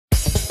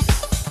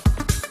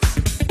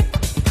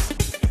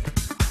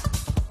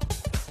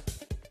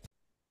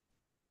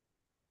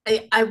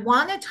I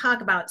want to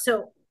talk about,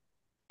 so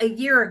a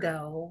year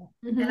ago,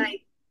 and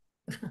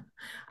Hmm.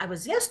 I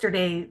was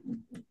yesterday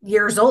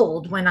years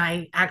old when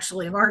I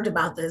actually learned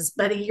about this,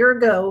 but a year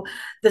ago,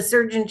 the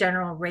Surgeon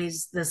General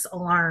raised this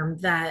alarm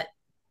that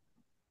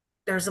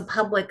there's a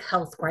public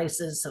health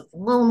crisis of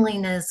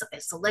loneliness,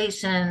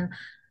 isolation,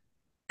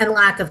 and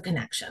lack of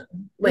connection,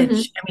 Hmm.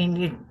 which, I mean,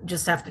 you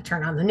just have to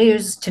turn on the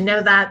news to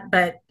know that,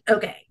 but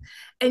okay.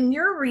 And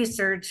your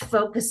research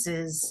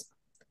focuses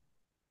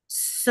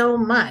so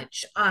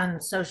much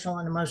on social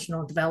and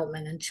emotional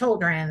development in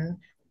children.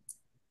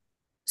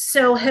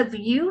 So, have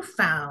you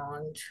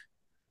found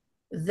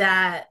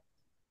that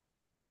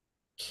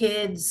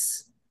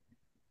kids'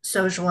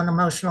 social and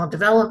emotional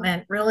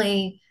development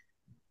really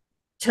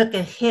took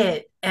a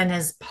hit and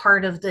is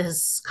part of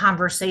this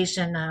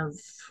conversation of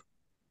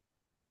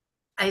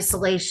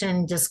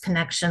isolation,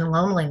 disconnection,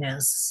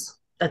 loneliness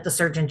that the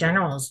Surgeon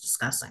General is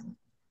discussing?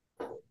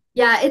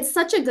 Yeah, it's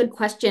such a good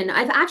question.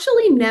 I've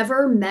actually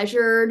never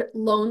measured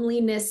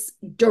loneliness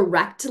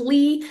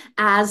directly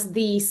as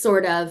the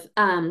sort of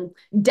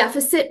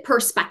deficit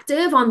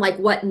perspective on like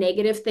what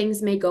negative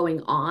things may be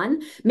going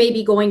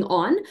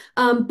on.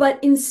 But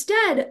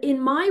instead,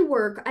 in my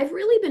work, I've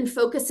really been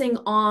focusing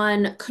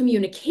on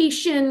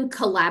communication,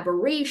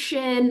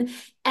 collaboration,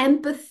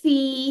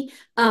 empathy,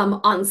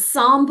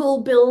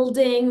 ensemble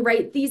building,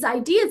 right? These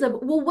ideas of,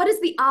 well, what is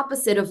the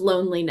opposite of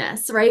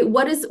loneliness, right?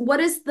 What is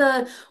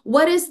the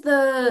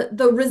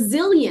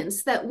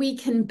resilience that we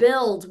can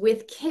build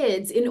with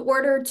kids in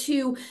order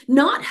to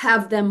not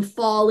have them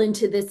fall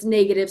into this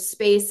negative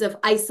space of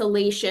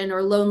isolation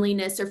or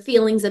loneliness or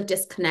feelings of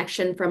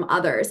disconnection from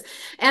others?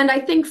 And I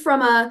think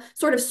from a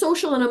sort of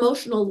social and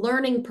emotional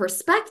learning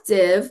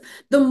perspective,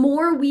 the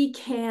more we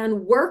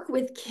can work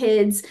with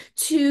kids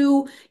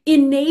to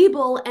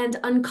enable and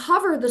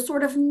uncover the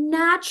sort of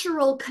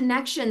natural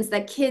connections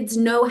that kids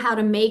know how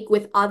to make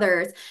with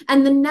others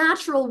and the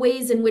natural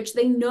ways in which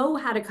they know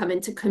how to come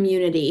into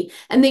community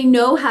and they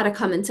know how to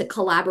come into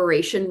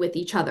collaboration with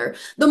each other.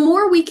 The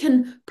more we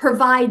can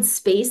provide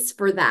space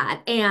for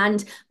that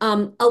and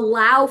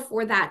allow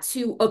for that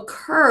to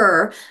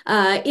occur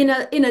in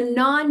a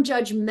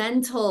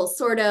non-judgmental,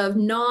 sort of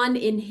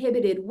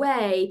non-inhibited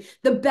way,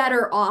 the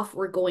better off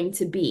we're going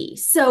to be.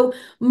 So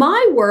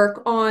my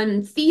work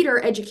on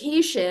theater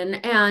education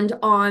and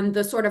on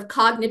the sort of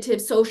cognitive,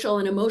 social,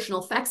 and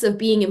emotional effects of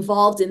being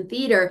involved in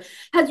theater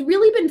has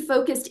really been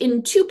focused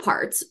in two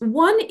parts.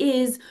 One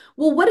is,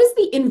 well, what is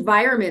the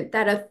environment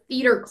that a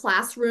theater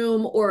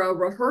classroom or a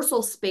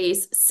rehearsal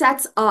space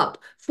sets up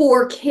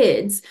for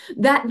kids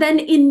that then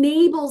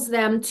enables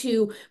them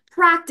to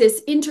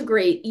practice,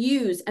 integrate,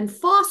 use, and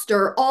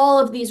foster all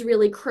of these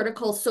really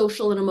critical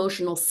social and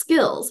emotional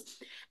skills.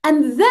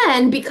 And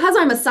then, because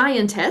I'm a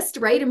scientist,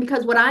 right, and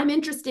because what I'm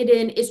interested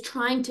in is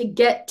trying to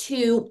get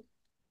to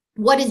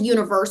what is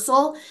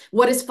universal,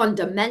 what is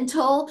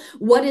fundamental,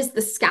 what is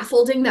the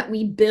scaffolding that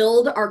we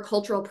build our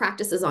cultural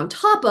practices on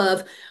top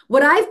of.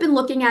 What I've been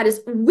looking at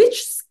is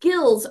which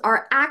skills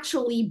are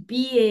actually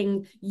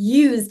being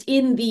used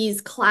in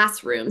these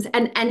classrooms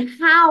and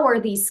how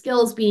are these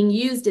skills being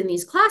used in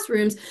these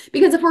classrooms?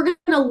 Because if we're going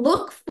to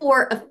look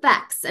for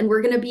effects and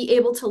we're going to be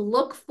able to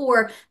look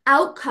for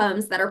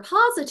outcomes that are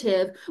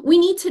positive, we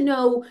need to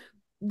know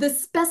the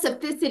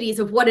specificities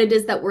of what it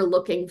is that we're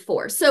looking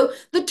for. So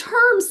the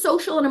term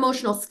social and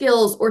emotional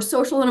skills or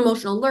social and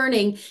emotional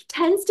learning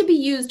tends to be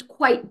used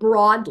quite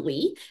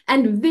broadly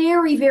and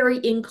very,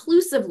 very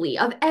inclusively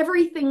of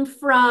everything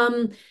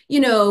from,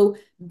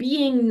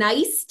 being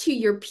nice to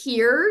your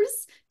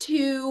peers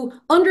to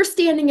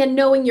understanding and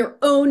knowing your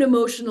own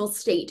emotional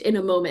state in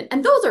a moment.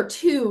 And those are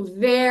two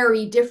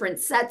very different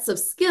sets of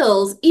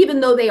skills,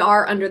 even though they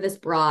are under this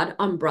broad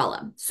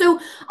umbrella. So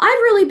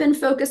I've really been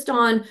focused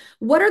on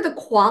what are the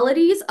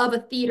qualities of a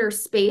theater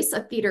space,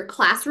 a theater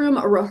classroom,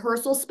 a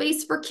rehearsal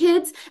space for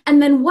kids?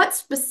 And then what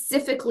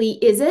specifically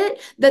is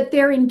it that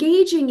they're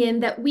engaging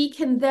in that we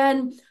can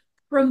then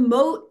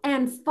promote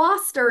and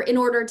foster in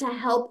order to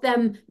help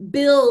them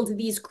build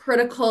these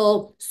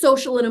critical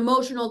social and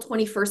emotional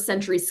 21st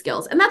century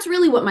skills? And that's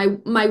really what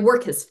my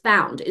work has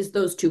found is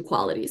those two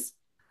qualities.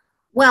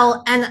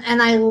 Well,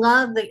 and I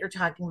love that you're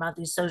talking about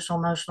these social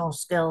emotional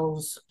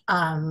skills,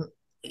 and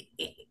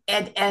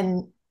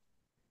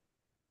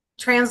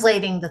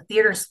translating the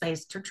theater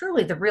space to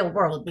truly the real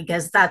world,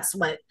 because that's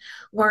what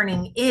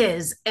learning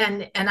is.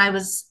 And I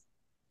was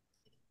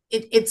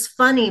it's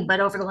funny,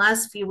 but over the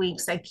last few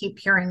weeks, I keep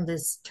hearing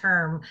this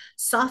term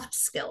soft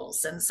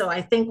skills. And so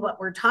I think what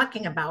we're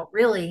talking about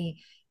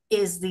really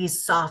is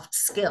these soft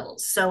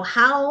skills. So,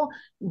 how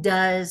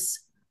does,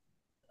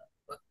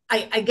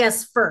 I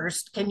guess,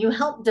 first, can you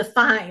help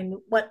define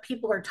what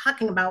people are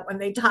talking about when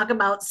they talk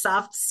about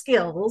soft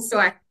skills?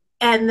 Sure.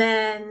 And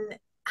then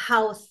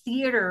how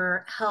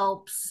theater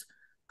helps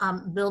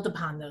build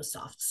upon those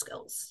soft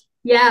skills?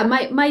 Yeah,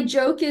 my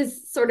joke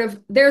is sort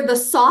of they're the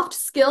soft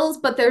skills,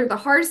 but they're the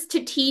hardest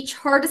to teach,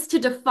 hardest to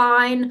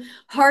define,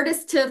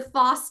 hardest to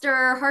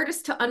foster,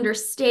 hardest to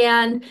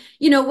understand.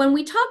 You know, when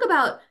we talk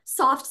about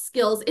soft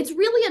skills, it's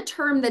really a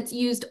term that's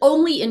used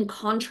only in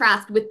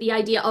contrast with the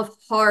idea of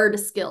hard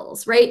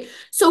skills, right?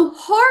 So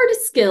hard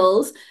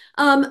skills,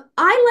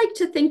 I like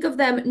to think of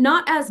them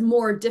not as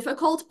more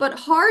difficult, but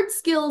hard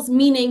skills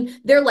meaning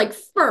they're like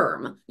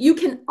firm. You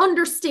can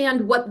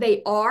understand what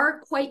they are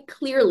quite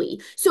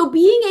clearly. So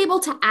being able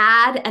to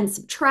add and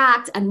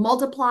subtract and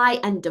multiply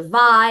and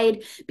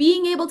divide,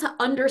 being able to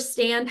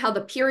understand how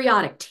the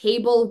periodic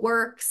table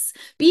works,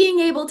 being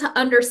able to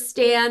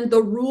understand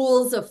the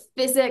rules of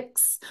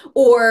physics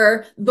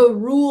or the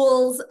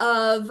rules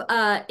of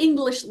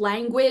English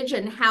language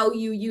and how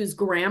you use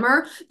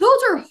grammar, those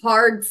are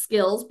hard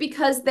skills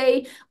because they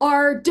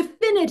are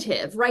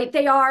definitive, right?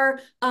 They are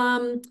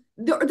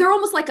they're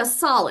almost like a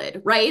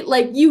solid, right?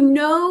 Like you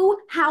know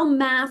how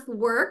math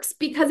works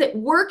because it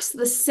works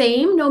the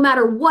same no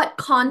matter what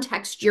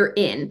context you're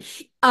in.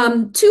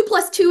 2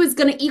 plus 2 is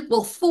going to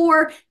equal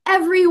 4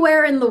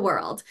 everywhere in the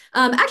world.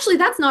 Actually,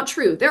 that's not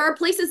true. There are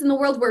places in the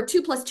world where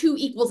 2 plus 2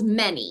 equals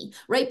many,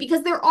 right?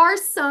 Because there are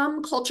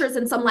some cultures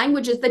and some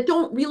languages that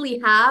don't really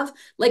have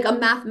like a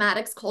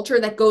mathematics culture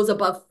that goes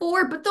above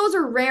 4, but those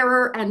are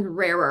rarer and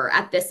rarer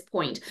at this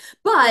point.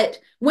 But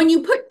when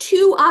you put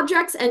 2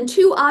 objects and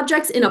 2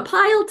 objects in a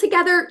pile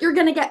together, you're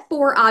going to get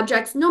 4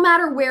 objects no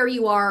matter where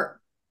you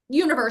are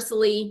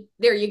universally.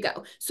 There you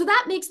go. So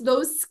that makes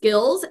those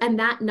skills and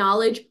that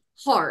knowledge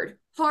hard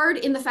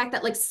in the fact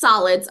that like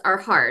solids are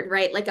hard,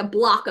 right? Like a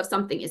block of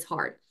something is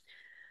hard.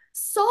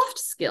 Soft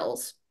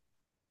skills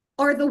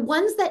are the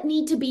ones that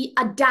need to be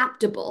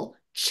adaptable,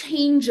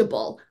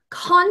 changeable,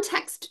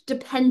 context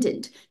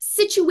dependent,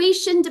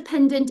 situation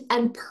dependent,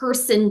 and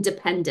person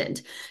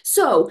dependent.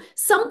 So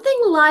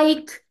something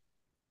like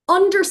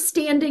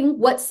understanding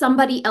what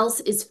somebody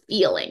else is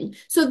feeling.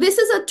 So this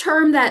is a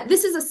term that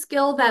this is a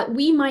skill that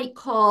we might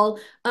call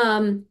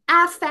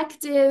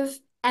affective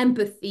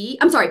empathy.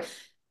 I'm sorry,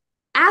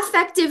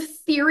 affective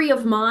theory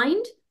of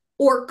mind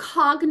or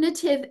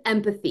cognitive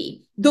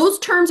empathy. Those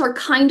terms are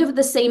kind of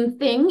the same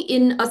thing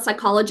in a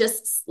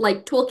psychologist's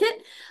like toolkit.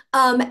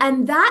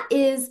 And that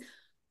is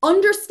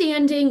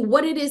understanding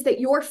what it is that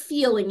you're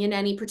feeling in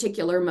any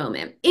particular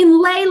moment. In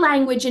lay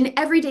language, in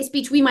everyday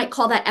speech, we might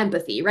call that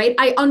empathy, right?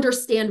 I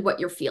understand what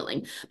you're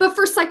feeling. But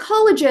for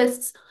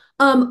psychologists,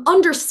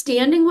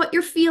 understanding what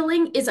you're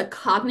feeling is a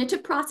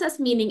cognitive process,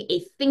 meaning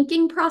a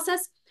thinking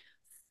process.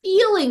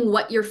 Feeling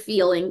what you're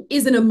feeling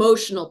is an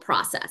emotional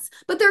process,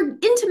 but they're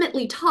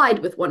intimately tied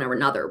with one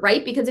another,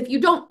 right? Because if you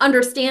don't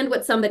understand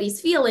what somebody's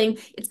feeling,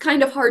 it's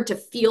kind of hard to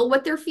feel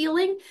what they're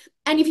feeling.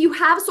 And if you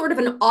have sort of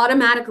an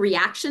automatic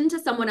reaction to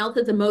someone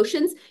else's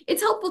emotions,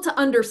 it's helpful to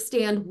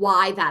understand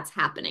why that's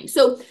happening.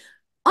 So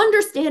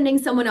understanding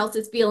someone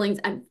else's feelings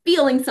and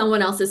feeling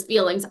someone else's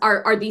feelings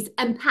are these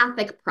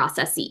empathic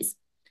processes.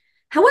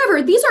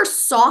 However, these are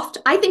soft.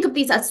 I think of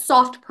these as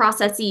soft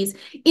processes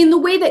in the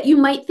way that you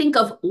might think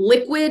of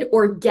liquid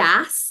or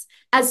gas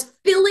as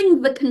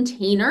filling the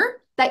container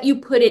that you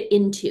put it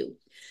into.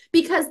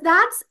 Because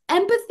that's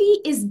empathy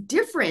is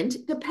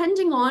different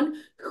depending on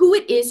who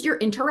it is you're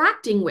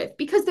interacting with,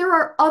 because there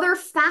are other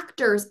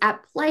factors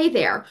at play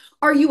there.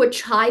 Are you a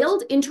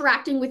child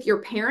interacting with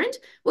your parent?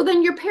 Well,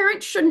 then your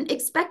parent shouldn't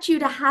expect you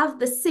to have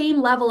the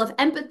same level of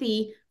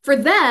empathy for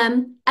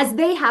them as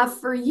they have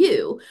for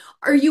you.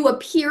 Are you a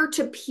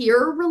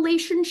peer-to-peer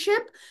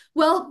relationship?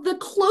 Well, the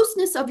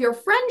closeness of your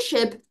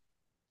friendship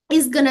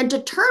is going to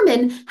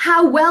determine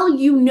how well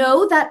you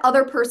know that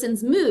other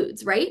person's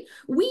moods, right?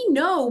 We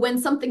know when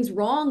something's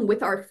wrong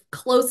with our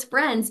close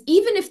friends,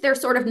 even if they're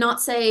sort of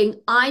not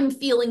saying, I'm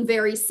feeling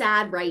very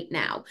sad right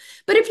now.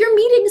 But if you're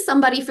meeting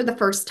somebody for the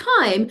first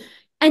time,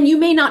 and you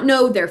may not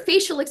know their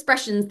facial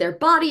expressions, their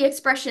body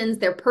expressions,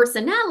 their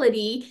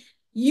personality,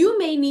 you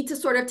may need to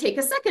sort of take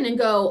a second and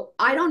go,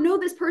 I don't know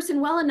this person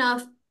well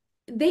enough.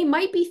 They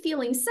might be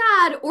feeling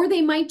sad, or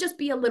they might just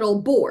be a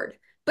little bored.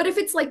 But if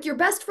it's like your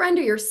best friend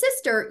or your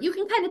sister, you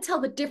can kind of tell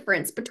the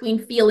difference between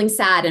feeling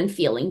sad and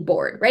feeling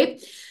bored,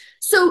 right?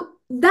 So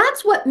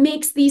that's what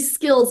makes these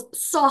skills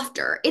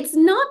softer. It's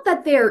not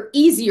that they're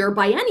easier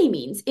by any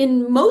means.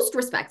 In most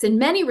respects, in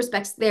many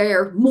respects,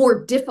 they're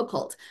more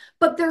difficult,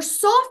 but they're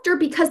softer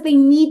because they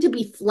need to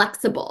be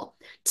flexible.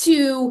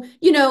 To,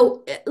 you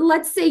know,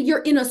 let's say you're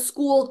in a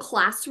school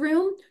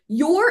classroom,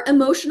 your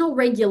emotional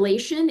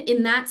regulation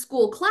in that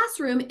school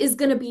classroom is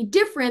going to be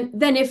different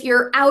than if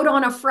you're out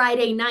on a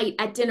Friday night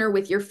at dinner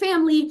with your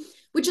family,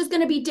 which is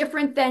going to be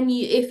different than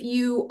if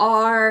you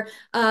are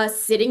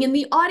sitting in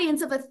the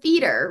audience of a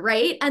theater,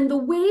 right? And the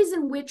ways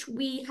in which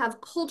we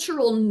have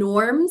cultural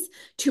norms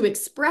to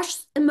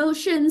express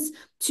emotions,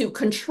 to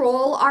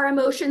control our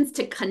emotions,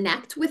 to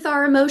connect with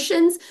our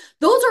emotions,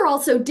 those are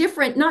also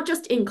different, not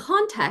just in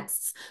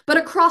contexts, but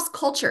across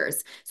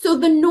cultures. So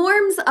the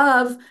norms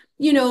of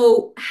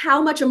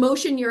how much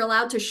emotion you're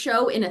allowed to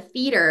show in a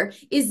theater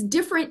is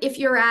different if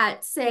you're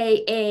at,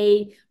 say,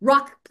 a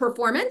rock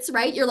performance,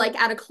 right? You're like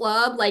at a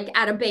club, like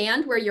at a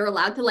band where you're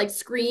allowed to like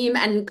scream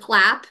and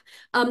clap,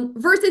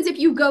 versus if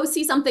you go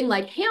see something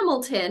like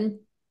Hamilton,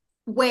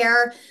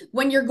 where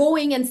when you're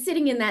going and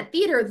sitting in that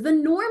theater, the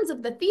norms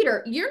of the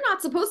theater, you're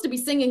not supposed to be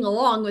singing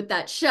along with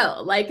that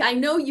show. Like, I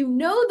know you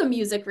know the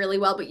music really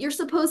well, but you're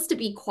supposed to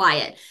be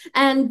quiet.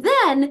 And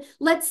then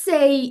let's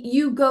say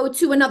you go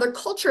to another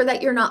culture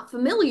that you're not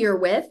familiar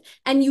with,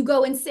 and you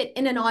go and sit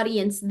in an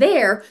audience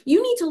there.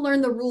 You need to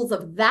learn the rules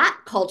of that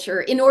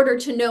culture in order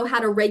to know how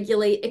to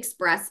regulate,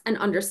 express, and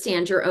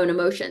understand your own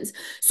emotions.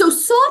 So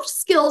soft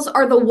skills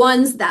are the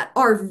ones that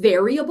are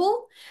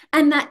variable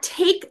and that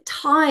take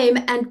time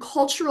and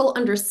cultural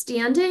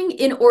understanding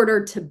in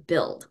order to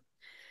build.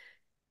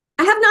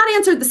 I have not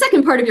answered the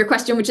second part of your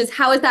question, which is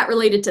how is that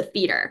related to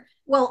theater?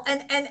 Well,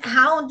 and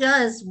how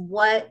does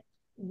what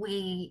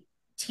we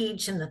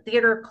teach in the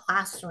theater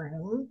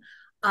classroom,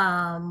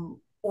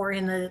 or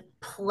in the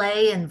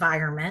play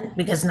environment,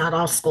 because not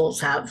all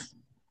schools have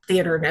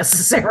theater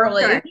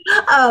necessarily, Sure.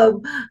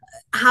 um,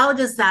 how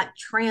does that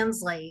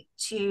translate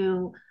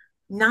to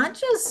not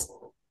just,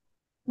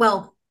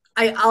 well,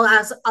 I'll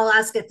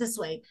ask it this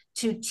way,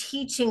 to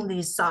teaching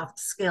these soft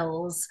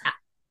skills.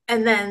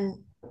 And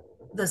then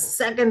the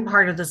second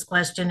part of this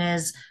question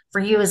is for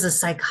you as a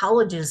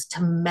psychologist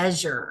to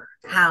measure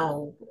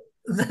how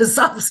the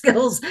soft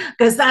skills,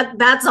 because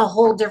that's a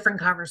whole different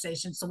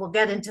conversation. So we'll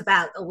get into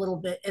that a little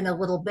bit in a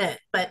little bit.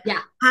 But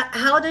Yeah.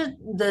 how does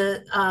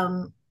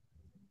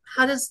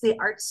the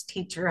arts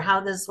teacher,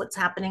 how does what's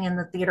happening in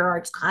the theater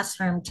arts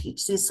classroom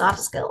teach these soft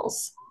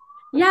skills?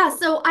 Yeah,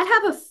 so I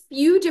have a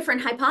few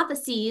different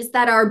hypotheses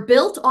that are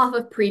built off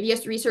of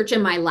previous research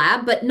in my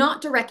lab, but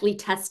not directly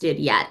tested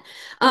yet.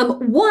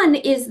 One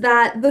is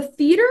that the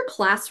theater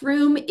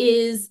classroom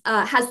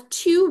has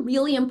two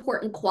really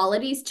important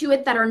qualities to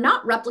it that are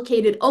not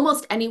replicated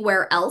almost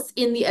anywhere else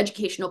in the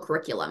educational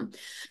curriculum.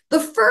 The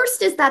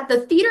first is that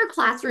the theater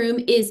classroom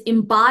is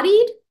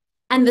embodied,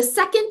 and the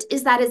second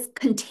is that it's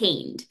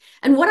contained.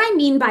 And what I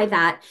mean by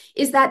that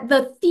is that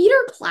the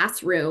theater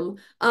classroom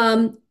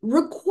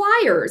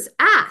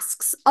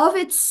asks of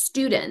its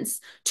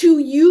students to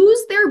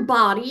use their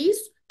bodies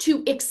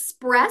to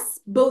express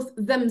both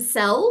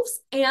themselves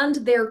and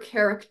their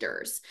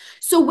characters.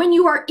 So when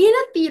you are in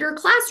a theater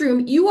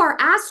classroom, you are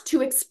asked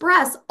to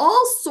express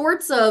all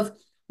sorts of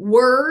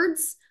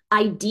words,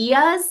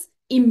 ideas,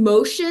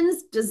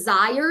 emotions,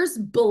 desires,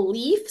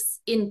 beliefs,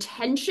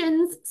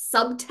 intentions,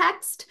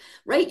 subtext,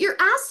 right? You're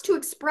asked to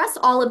express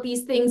all of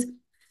these things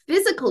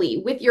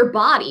physically with your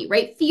body,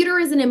 right? Theater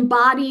is an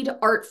embodied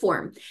art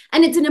form,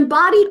 and it's an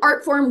embodied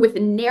art form with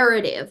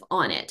narrative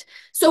on it.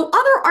 So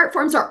other art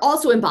forms are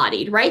also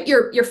embodied, right?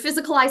 You're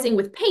physicalizing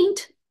with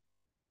paint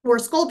or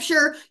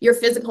sculpture, you're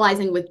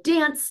physicalizing with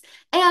dance,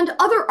 and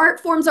other art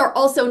forms are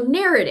also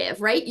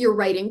narrative, right? You're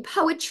writing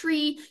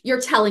poetry,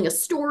 you're telling a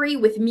story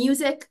with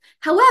music.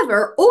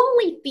 However,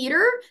 only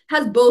theater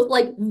has both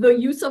like the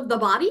use of the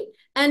body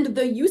and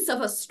the use of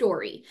a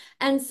story.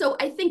 And so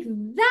I think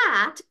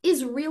that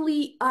is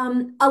really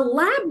a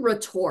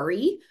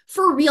laboratory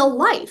for real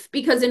life,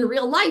 because in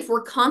real life,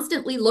 we're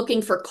constantly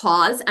looking for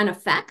cause and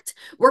effect.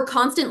 We're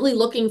constantly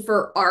looking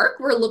for arc.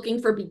 We're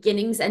looking for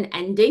beginnings and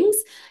endings.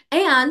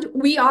 And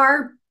we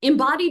are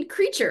embodied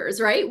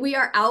creatures, right? We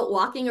are out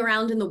walking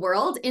around in the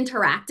world,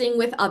 interacting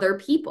with other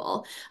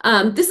people.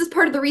 This is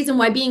part of the reason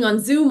why being on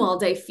Zoom all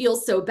day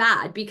feels so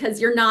bad,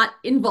 because you're not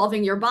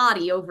involving your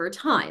body over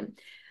time.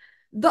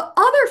 The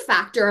other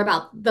factor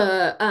about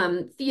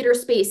the theater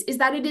space is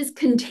that it is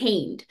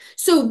contained.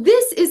 So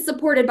this is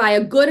supported by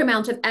a good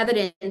amount of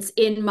evidence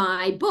in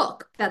my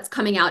book that's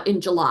coming out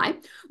in July,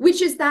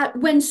 which is that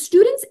when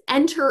students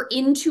enter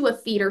into a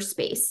theater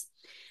space,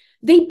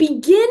 they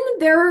begin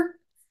their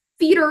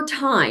theater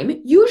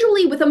time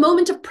usually with a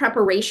moment of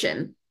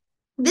preparation.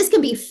 This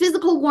can be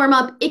physical warm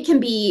up. It can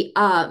be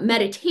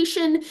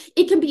meditation.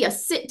 It can be a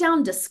sit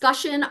down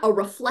discussion, a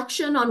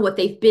reflection on what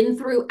they've been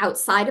through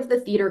outside of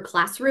the theater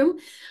classroom.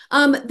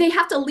 They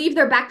have to leave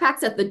their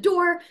backpacks at the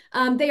door.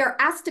 They are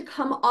asked to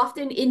come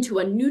often into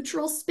a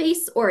neutral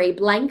space or a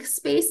blank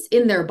space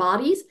in their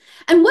bodies.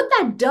 And what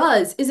that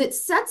does is it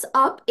sets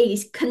up a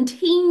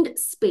contained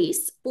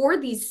space for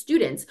these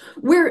students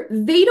where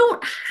they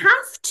don't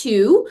have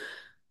to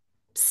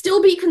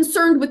still be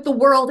concerned with the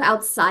world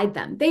outside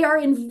them. They are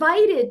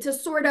invited to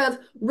sort of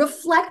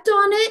reflect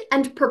on it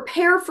and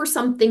prepare for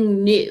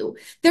something new.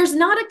 There's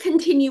not a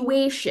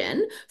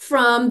continuation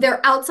from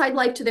their outside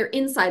life to their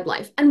inside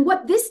life. And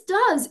what this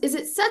does is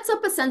it sets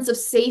up a sense of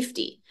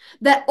safety.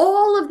 that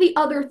all of the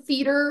other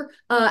theater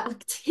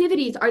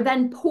activities are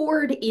then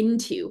poured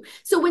into.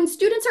 So when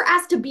students are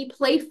asked to be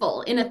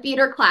playful in a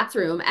theater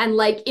classroom and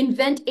like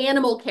invent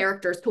animal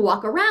characters to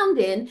walk around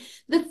in,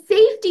 the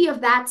safety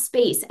of that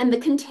space and the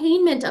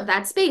containment of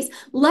that space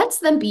lets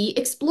them be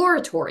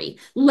exploratory,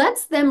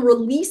 lets them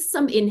release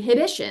some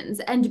inhibitions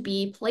and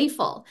be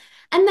playful.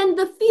 And then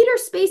the theater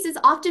space is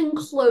often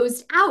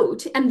closed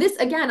out. And this,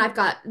 again, I've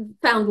got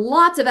found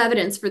lots of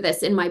evidence for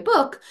this in my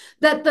book,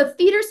 that the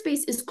theater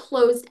space is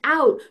closed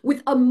out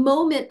with a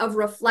moment of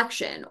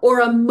reflection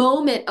or a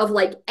moment of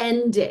like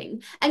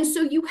ending. And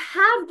so you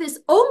have this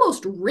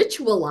almost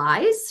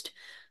ritualized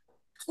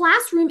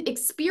classroom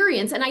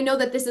experience. And I know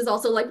that this is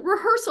also like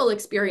rehearsal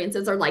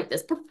experiences are like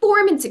this,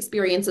 performance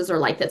experiences are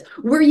like this,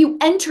 where you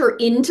enter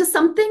into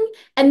something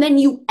and then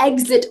you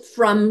exit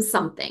from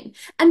something.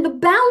 And the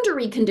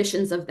boundary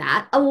conditions of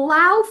that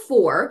allow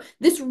for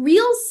this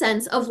real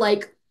sense of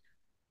like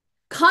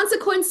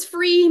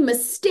consequence-free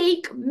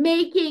mistake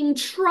making,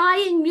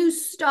 trying new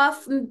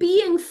stuff,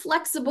 being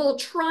flexible,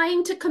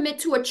 trying to commit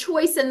to a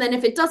choice. And then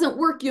if it doesn't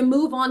work, you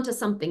move on to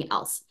something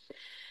else.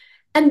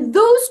 And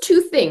those two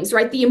things,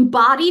 right, the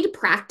embodied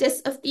practice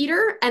of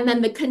theater and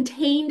then the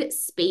contained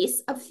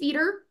space of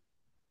theater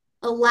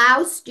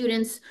allows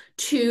students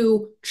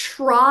to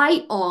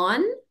try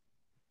on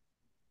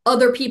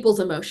other people's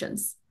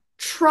emotions,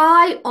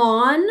 try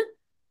on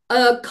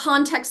a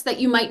context that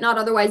you might not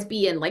otherwise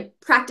be in, like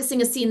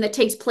practicing a scene that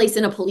takes place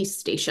in a police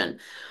station.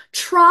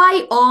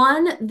 Try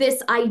on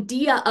this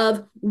idea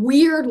of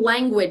weird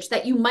language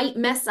that you might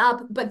mess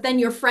up, but then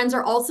your friends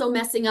are also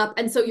messing up.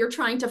 And so you're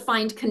trying to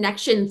find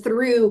connection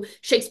through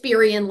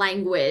Shakespearean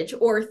language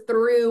or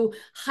through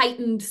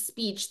heightened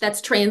speech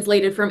that's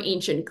translated from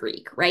ancient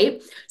Greek,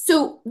 right?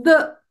 So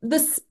the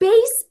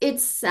space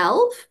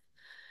itself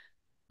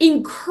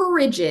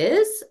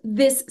encourages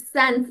this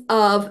sense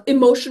of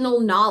emotional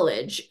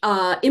knowledge,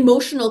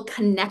 emotional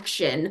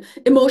connection,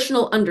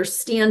 emotional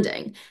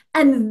understanding.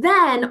 And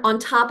then on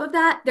top of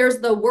that, there's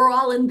the we're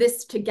all in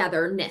this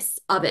togetherness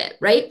of it,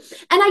 right?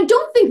 And I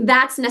don't think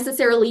that's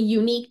necessarily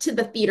unique to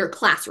the theater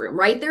classroom,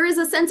 right? There is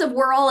a sense of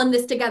we're all in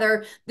this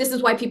together. This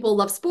is why people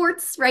love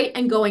sports, right?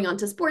 And going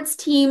onto sports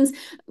teams.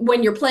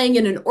 When you're playing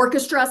in an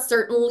orchestra,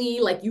 certainly,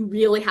 like you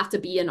really have to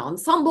be an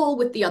ensemble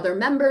with the other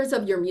members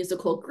of your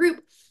musical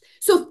group.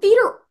 So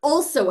theater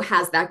also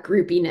has that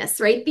groupiness,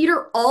 right?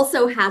 Theater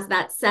also has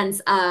that sense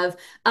of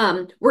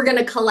we're going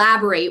to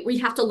collaborate. We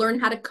have to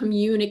learn how to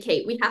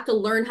communicate. We have to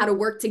learn how to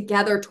work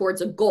together towards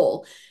a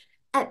goal.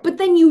 But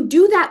then you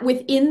do that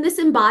within this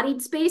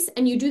embodied space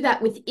and you do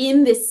that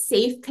within this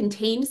safe,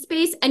 contained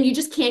space, and you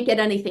just can't get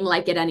anything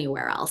like it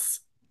anywhere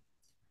else.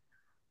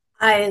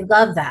 I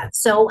love that.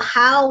 So,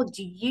 how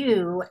do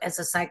you, as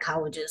a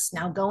psychologist,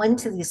 now go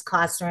into these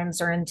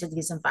classrooms or into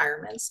these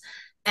environments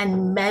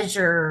and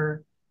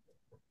measure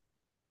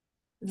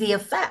the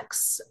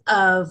effects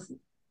of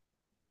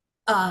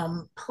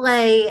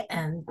play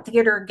and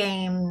theater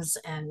games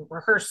and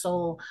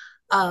rehearsal?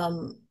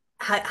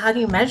 How do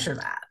you measure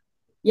that?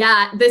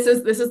 Yeah, this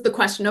is the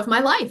question of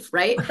my life,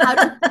 right? How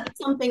do you take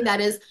something that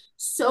is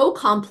so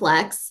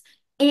complex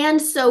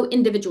and so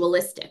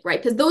individualistic, right?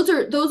 Because those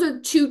are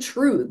two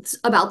truths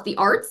about the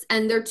arts,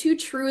 and they're two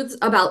truths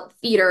about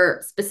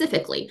theater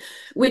specifically,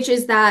 which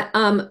is that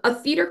a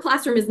theater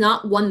classroom is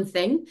not one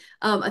thing.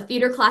 A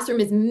theater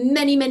classroom is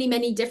many, many,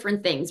 many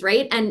different things,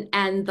 right?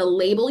 And the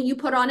label you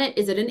put on it,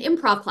 is it an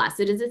improv class?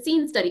 Is it a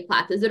scene study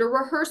class? Is it a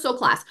rehearsal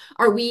class?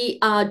 Are we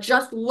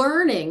just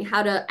learning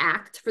how to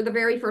act for the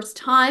very first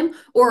time?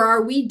 Or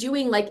are we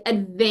doing like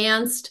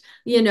advanced,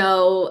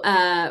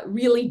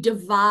 really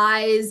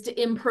devised,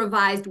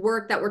 improvised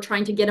work that we're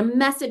trying to get a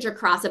message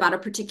across about a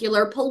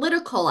particular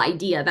political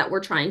idea that we're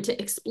trying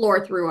to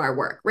explore through our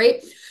work,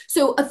 right?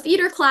 So a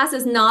theater class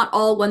is not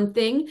all one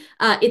thing.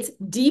 It's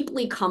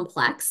deeply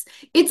complex.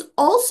 It's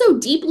also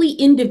deeply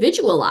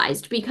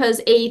individualized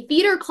because a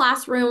theater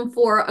classroom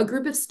for a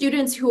group of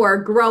students who are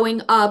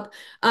growing up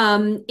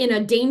in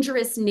a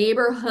dangerous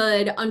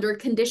neighborhood under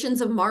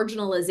conditions of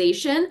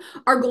marginalization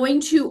are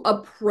going to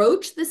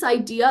approach this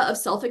idea of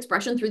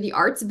self-expression through the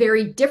arts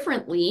very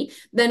differently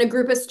than a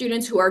group of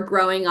students who are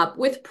growing up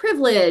with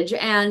privilege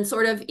and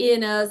sort of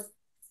in a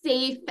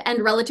safe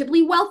and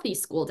relatively wealthy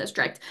school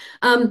district.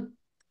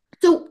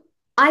 So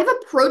I've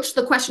approached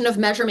the question of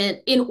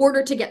measurement in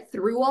order to get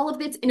through all of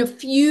this in a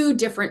few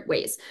different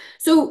ways.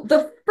 So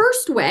the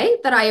first way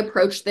that I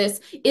approach this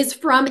is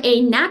from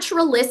a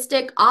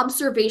naturalistic,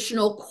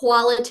 observational,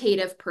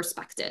 qualitative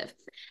perspective.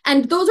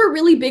 And those are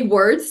really big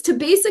words to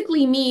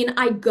basically mean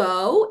I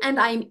go and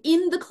I'm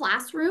in the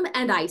classroom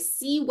and I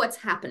see what's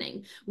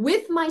happening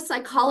with my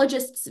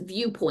psychologist's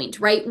viewpoint,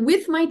 right?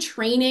 With my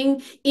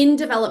training in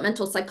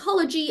developmental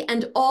psychology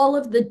and all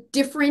of the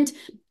different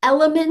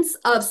elements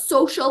of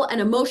social and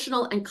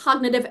emotional and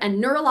cognitive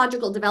and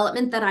neurological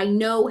development that I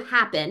know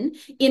happen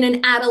in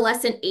an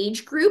adolescent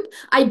age group,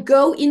 I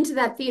go into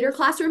that theater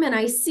classroom and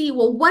I see,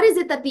 well, what is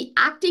it that the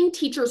acting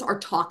teachers are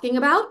talking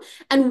about?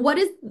 And what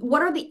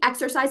are the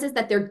exercises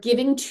that they're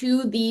giving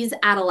to these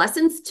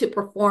adolescents to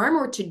perform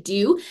or to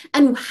do?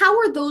 And how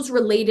are those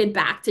related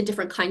back to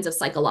different kinds of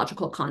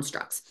psychological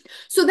constructs?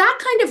 So that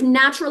kind of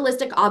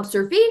naturalistic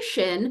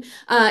observation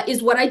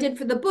is what I did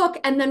for the book.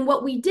 And then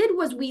what we did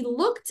was we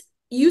looked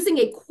using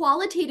a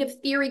qualitative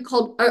theory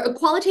called a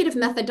qualitative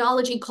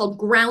methodology called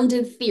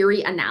grounded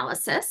theory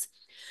analysis.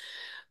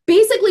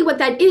 Basically, what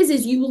that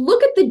is you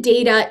look at the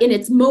data in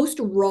its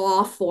most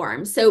raw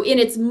form. So in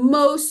its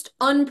most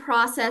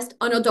unprocessed,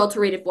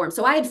 unadulterated form.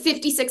 So I had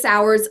 56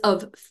 hours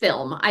of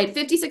film. I had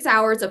 56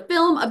 hours of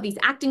film of these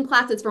acting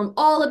classes from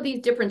all of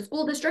these different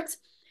school districts.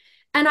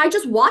 And I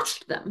just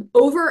watched them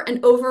over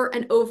and over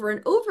and over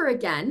and over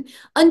again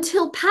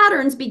until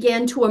patterns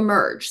began to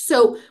emerge.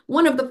 So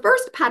one of the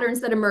first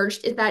patterns that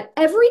emerged is that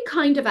every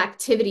kind of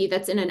activity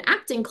that's in an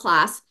acting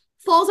class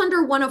falls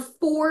under one of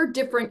 4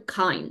 different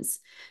kinds.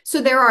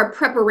 So there are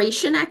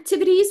preparation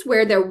activities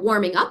where they're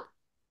warming up.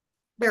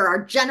 There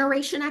are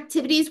generation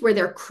activities where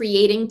they're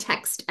creating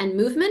text and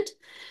movement.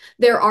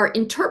 There are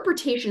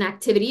interpretation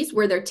activities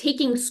where they're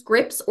taking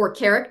scripts or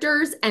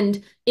characters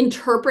and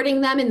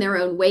interpreting them in their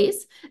own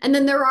ways. And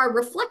then there are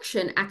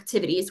reflection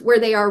activities where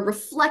they are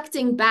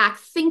reflecting back,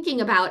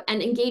 thinking about,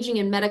 and engaging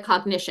in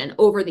metacognition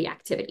over the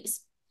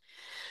activities.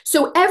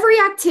 So every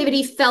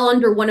activity fell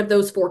under one of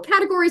those 4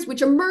 categories,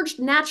 which emerged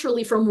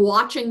naturally from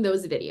watching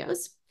those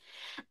videos.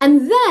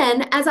 And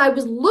then as I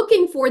was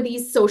looking for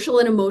these social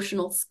and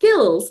emotional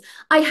skills,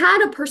 I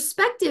had a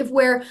perspective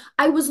where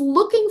I was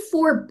looking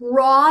for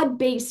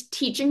broad-based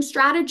teaching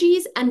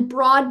strategies and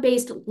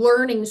broad-based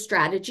learning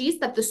strategies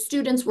that the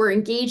students were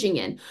engaging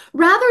in,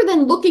 rather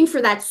than looking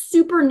for that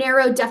super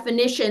narrow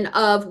definition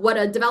of what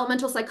a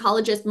developmental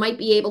psychologist might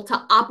be able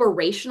to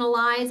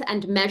operationalize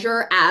and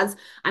measure as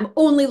I'm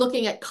only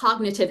looking at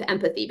cognitive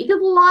empathy, because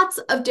lots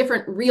of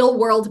different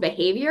real-world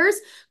behaviors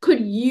could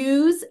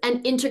use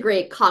and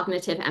integrate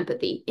cognitive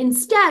empathy.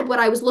 Instead, what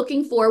I was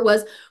looking for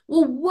was,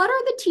 well, what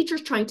are the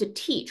teachers trying to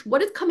teach?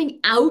 What is coming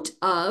out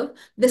of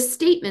the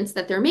statements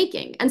that they're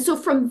making? And so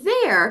from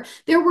there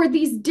were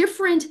these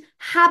different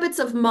habits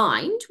of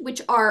mind,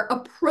 which are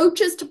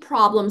approaches to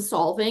problem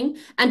solving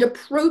and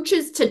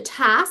approaches to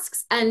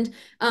tasks and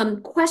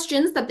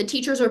questions that the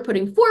teachers are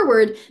putting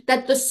forward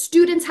that the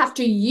students have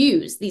to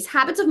use. These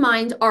habits of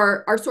mind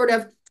are sort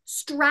of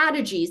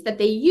strategies that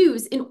they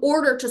use in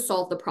order to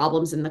solve the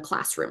problems in the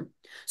classroom.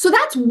 So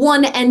that's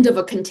one end of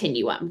a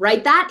continuum,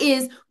 right? That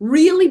is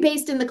really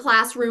based in the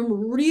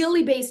classroom,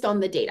 really based on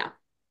the data,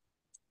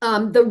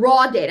 the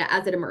raw data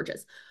as it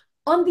emerges.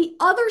 On the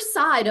other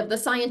side of the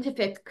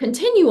scientific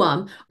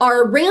continuum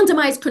are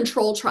randomized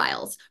control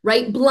trials,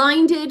 right?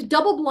 Blinded,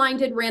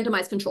 double-blinded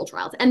randomized control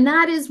trials. And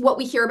that is what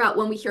we hear about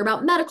when we hear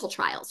about medical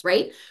trials,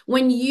 right?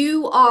 When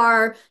you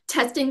are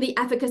testing the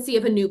efficacy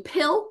of a new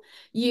pill,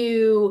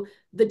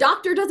 the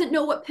doctor doesn't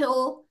know what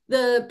pill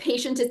the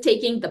patient is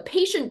taking, the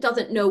patient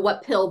doesn't know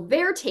what pill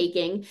they're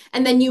taking,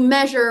 and then you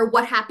measure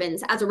what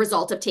happens as a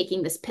result of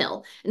taking this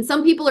pill. And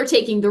some people are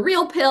taking the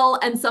real pill,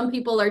 and some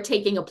people are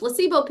taking a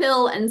placebo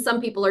pill, and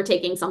some people are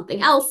taking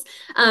something else,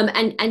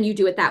 and you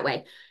do it that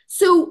way.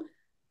 So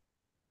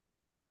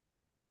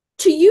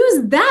to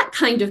use that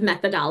kind of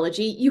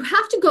methodology, you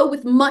have to go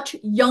with much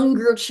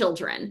younger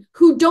children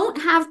who don't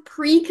have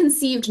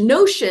preconceived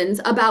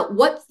notions about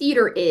what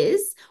theater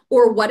is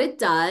or what it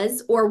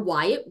does or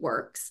why it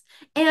works.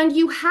 And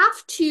you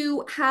have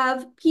to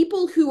have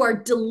people who are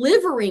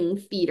delivering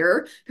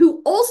theater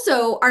who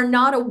also are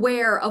not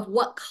aware of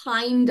what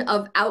kind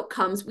of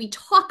outcomes we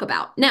talk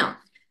about. Now,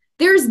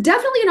 there's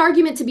definitely an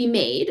argument to be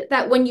made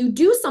that when you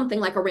do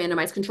something like a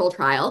randomized control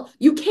trial,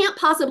 you can't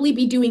possibly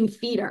be doing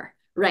theater,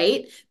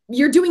 right?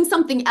 You're doing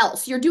something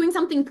else. You're doing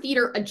something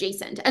theater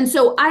adjacent. And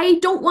so I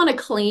don't want to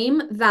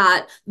claim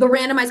that the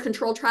randomized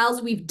control trials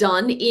we've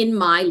done in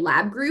my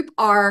lab group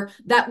are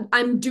that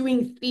I'm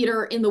doing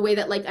theater in the way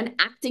that like an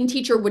acting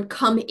teacher would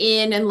come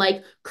in and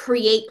like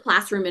create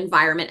classroom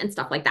environment and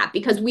stuff like that,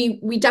 because we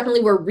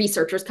definitely were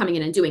researchers coming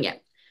in and doing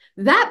it.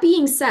 That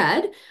being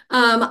said,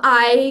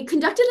 I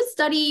conducted a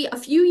study a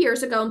few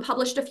years ago and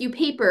published a few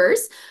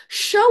papers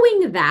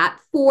showing that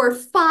for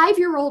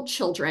 5-year-old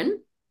children,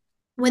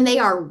 when they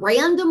are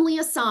randomly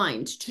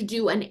assigned to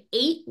do an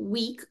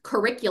 8-week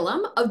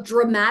curriculum of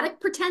dramatic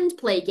pretend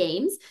play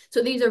games.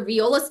 So these are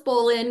Viola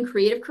Spolin,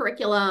 creative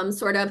curriculum,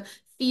 sort of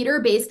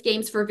theater-based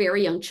games for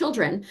very young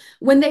children.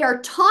 When they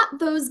are taught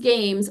those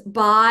games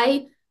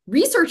by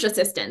research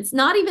assistants,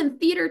 not even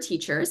theater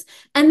teachers,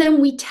 and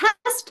then we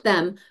test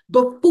them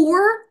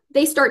before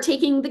they start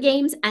taking the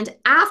games and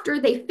after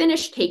they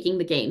finish taking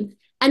the game,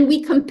 and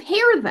we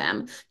compare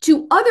them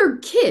to other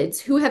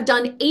kids who have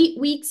done 8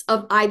 weeks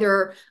of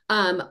either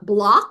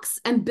blocks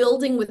and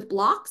building with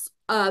blocks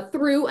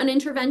through an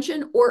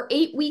intervention, or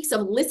 8 weeks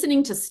of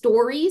listening to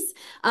stories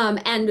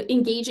and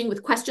engaging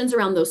with questions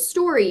around those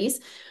stories.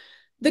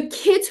 The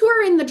kids who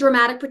are in the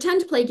dramatic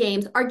pretend play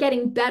games are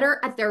getting better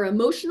at their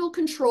emotional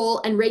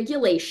control and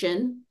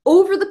regulation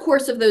over the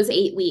course of those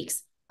 8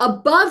 weeks,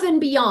 above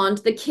and beyond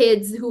the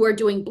kids who are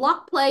doing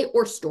block play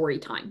or story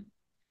time.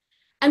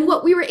 And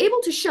what we were able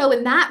to show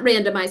in that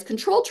randomized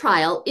control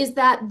trial is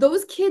that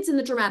those kids in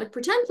the dramatic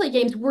pretend play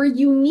games were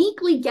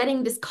uniquely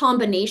getting this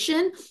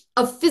combination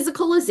of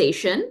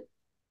physicalization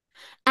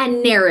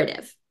and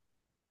narrative.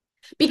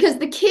 Because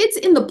the kids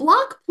in the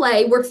block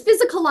play were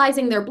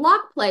physicalizing their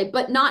block play,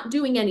 but not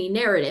doing any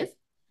narrative.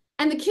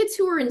 And the kids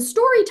who were in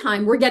story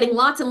time were getting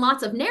lots and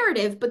lots of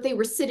narrative, but they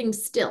were sitting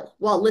still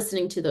while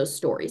listening to those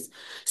stories.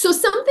 So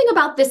something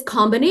about this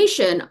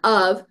combination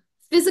of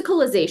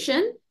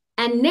physicalization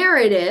and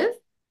narrative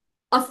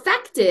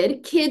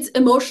affected kids'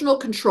 emotional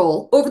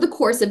control over the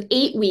course of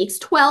 8 weeks,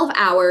 12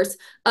 hours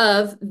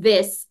of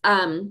this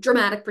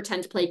dramatic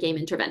pretend play game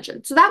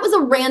intervention. So that was a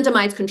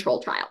randomized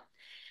control trial.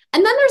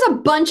 And then there's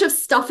a bunch of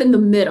stuff in the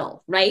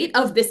middle, right,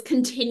 of this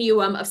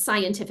continuum of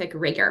scientific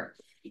rigor.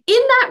 In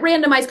that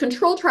randomized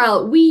control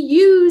trial, we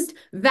used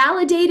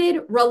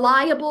validated,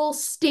 reliable,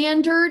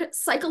 standard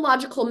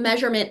psychological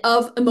measurement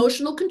of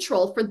emotional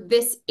control for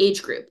this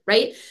age group,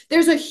 right?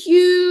 There's a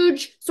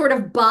huge sort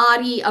of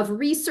body of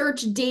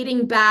research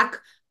dating back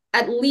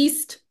at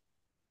least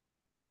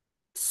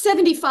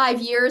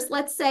 75 years,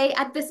 let's say,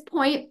 at this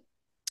point,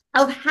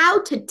 of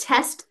how to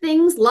test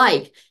things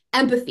like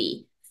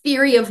empathy,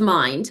 theory of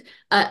mind,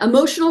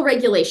 emotional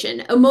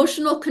regulation,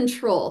 emotional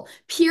control,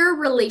 peer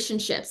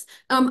relationships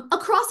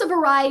across a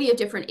variety of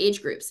different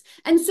age groups.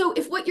 And so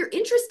if what you're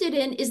interested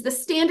in is the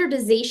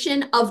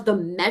standardization of the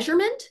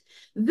measurement,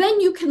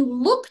 then you can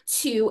look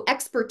to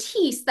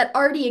expertise that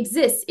already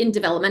exists in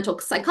developmental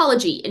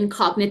psychology, in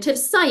cognitive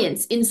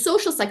science, in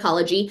social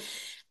psychology.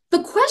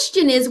 The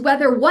question is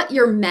whether what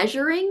you're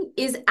measuring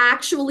is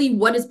actually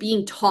what is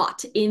being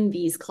taught in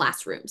these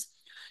classrooms.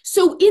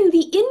 So in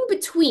the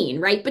in-between,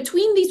 right,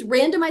 between these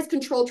randomized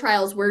control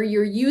trials where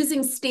you're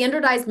using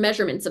standardized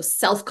measurements of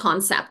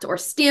self-concept or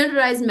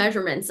standardized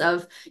measurements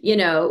of,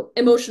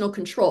 emotional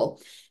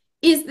control,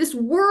 is this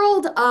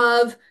world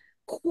of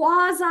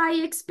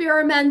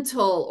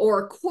quasi-experimental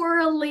or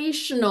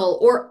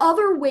correlational or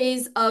other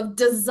ways of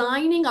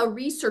designing a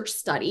research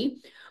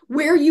study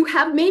where you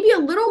have maybe a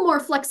little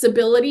more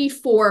flexibility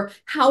for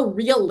how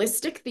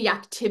realistic the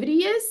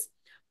activity is,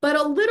 but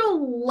a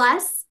little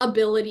less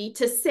ability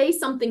to say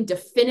something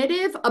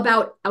definitive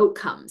about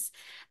outcomes.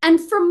 And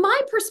from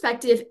my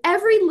perspective,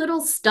 every little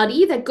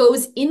study that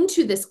goes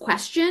into this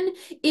question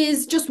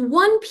is just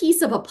one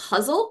piece of a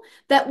puzzle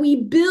that we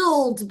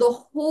build the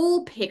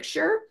whole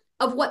picture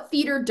of what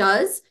theater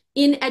does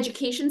in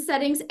education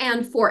settings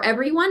and for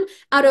everyone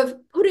out of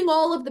putting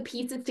all of the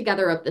pieces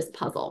together of this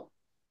puzzle.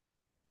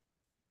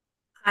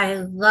 I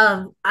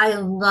love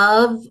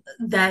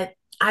that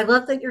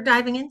you're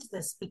diving into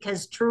this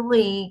because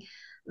truly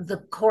the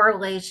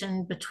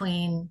correlation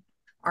between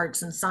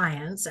arts and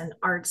science and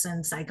arts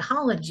and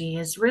psychology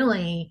is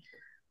really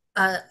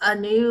a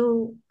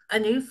new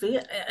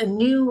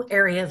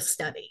area of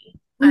study,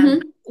 Mm-hmm.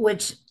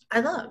 which I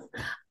love.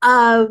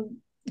 Um,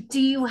 do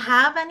you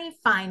have any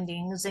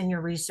findings in your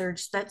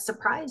research that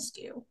surprised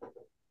you?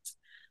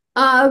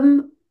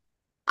 Um,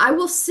 I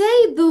will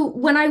say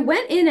when I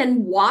went in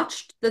and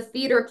watched the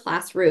theater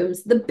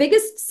classrooms, the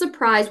biggest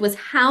surprise was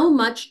how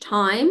much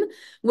time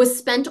was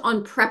spent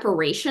on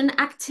preparation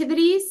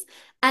activities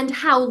and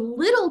how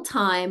little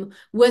time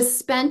was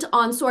spent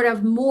on sort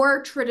of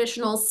more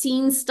traditional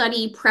scene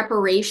study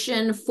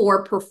preparation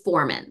for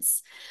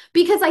performance.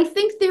 Because I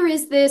think there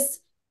is this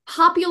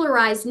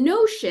popularized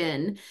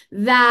notion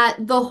that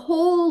the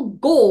whole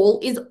goal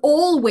is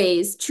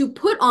always to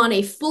put on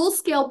a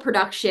full-scale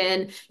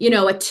production, a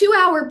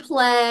 2-hour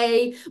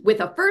play with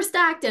a first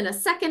act and a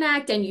second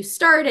act, and you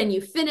start and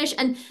you finish.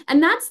 And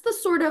that's the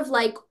sort of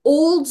like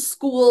old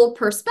school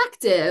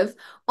perspective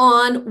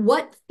on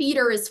what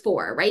theater is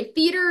for, right?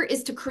 Theater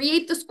is to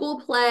create the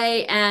school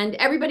play and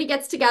everybody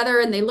gets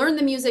together and they learn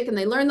the music and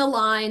they learn the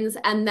lines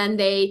and then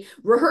they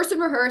rehearse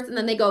and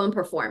then they go and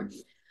perform.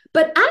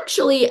 But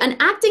actually, an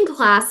acting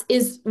class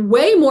is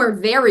way more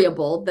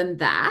variable than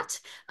that.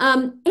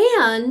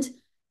 And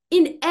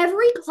in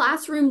every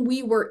classroom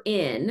we were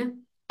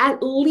in,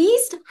 at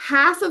least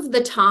half of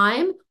the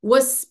time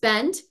was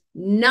spent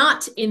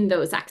not in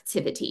those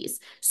activities.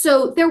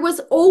 So there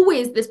was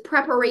always this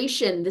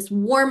preparation, this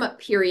warm-up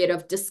period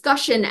of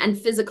discussion and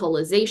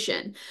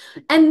physicalization.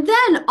 And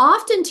then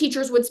often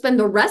teachers would spend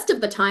the rest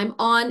of the time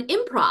on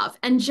improv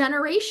and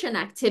generation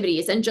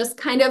activities and just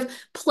kind of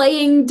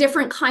playing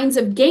different kinds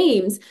of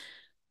games,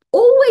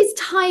 always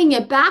tying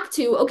it back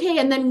to, okay,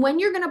 and then when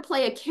you're going to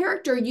play a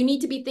character, you need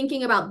to be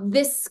thinking about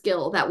this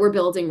skill that we're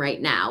building right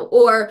now.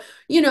 Or,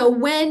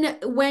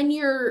 when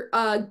you're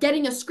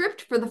getting a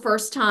script for the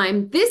first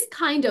time, this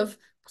kind of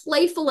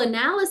playful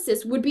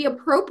analysis would be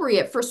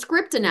appropriate for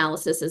script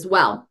analysis as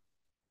well.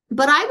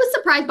 But I was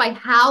surprised by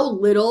how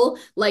little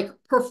like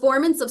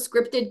performance of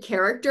scripted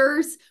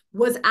characters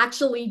was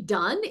actually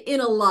done in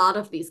a lot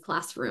of these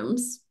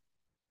classrooms.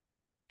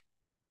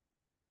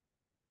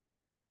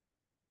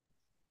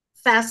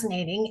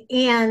 fascinating.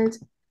 And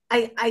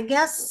I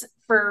guess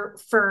for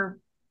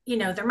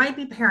there might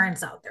be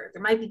parents out there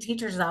might be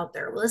teachers out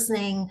there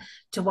listening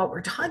to what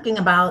we're talking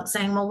about,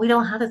 saying, well, we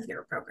don't have a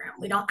theater program,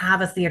 we don't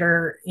have a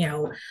theater,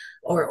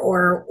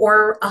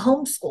 or a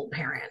homeschool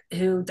parent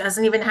who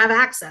doesn't even have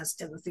access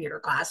to the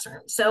theater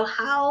classroom. So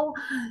how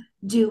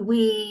do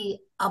we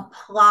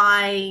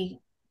apply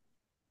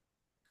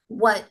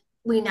what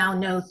we now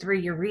know through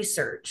your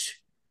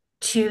research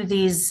to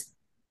these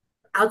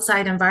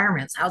outside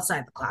environments,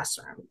 outside the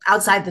classroom,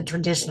 outside the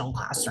traditional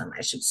classroom,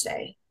 I should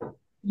say?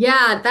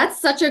 Yeah,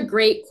 that's such a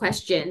great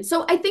question.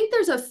 So I think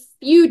there's a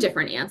few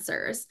different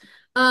answers.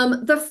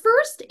 The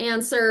first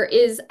answer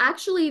is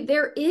actually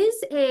there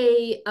is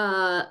a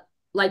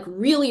like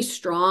really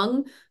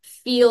strong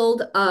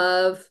field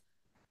of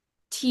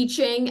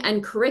teaching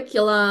and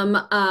curriculum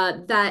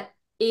that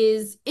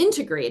is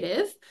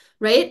integrative,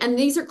 right? And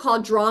these are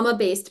called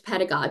drama-based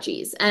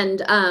pedagogies.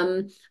 And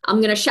I'm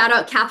going to shout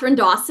out Catherine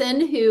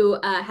Dawson, who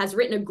has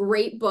written a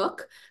great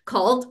book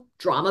called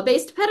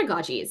Drama-Based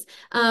Pedagogies.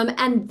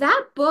 And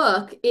that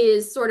book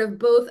is sort of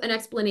both an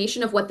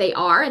explanation of what they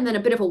are and then a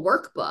bit of a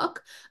workbook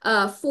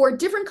for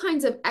different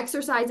kinds of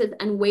exercises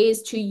and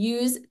ways to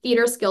use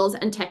theater skills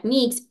and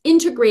techniques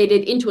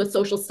integrated into a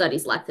social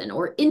studies lesson,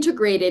 or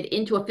integrated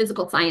into a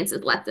physical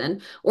sciences lesson,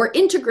 or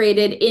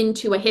integrated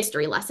into a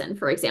history lesson,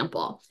 for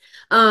example.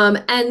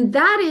 And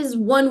that is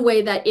one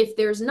way that if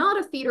there's not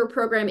a theater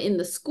program in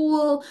the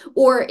school,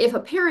 or if a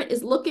parent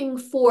is looking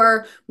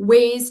for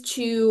ways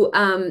to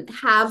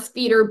have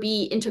theater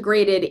be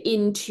integrated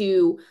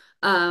into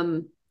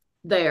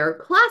their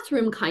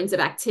classroom kinds of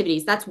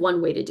activities, that's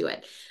one way to do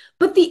it.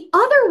 But the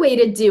other way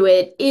to do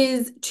it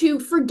is to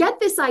forget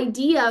this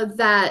idea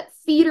that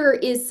theater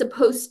is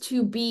supposed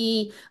to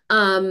be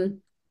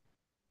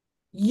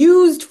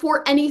used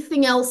for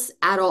anything else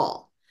at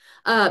all.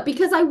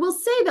 Because I will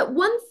say that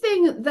one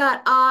thing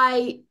that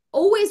I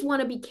always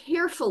want to be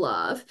careful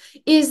of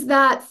is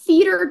that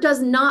theater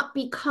does not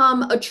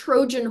become a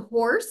Trojan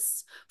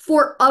horse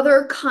for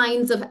other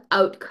kinds of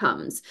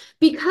outcomes,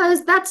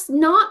 because that's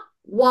not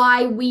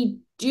why we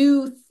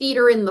do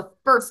theater in the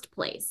first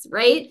place,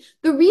 right?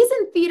 The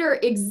reason theater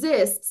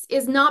exists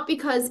is not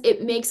because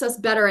it makes us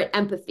better at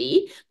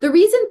empathy. The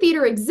reason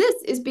theater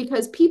exists is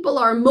because people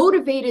are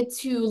motivated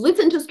to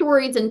listen to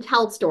stories and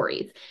tell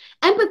stories.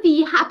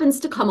 Empathy happens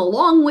to come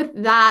along with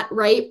that,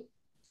 right?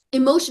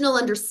 Emotional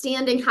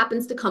understanding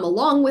happens to come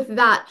along with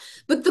that.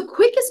 But the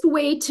quickest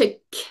way to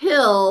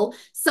kill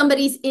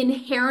somebody's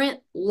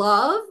inherent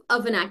love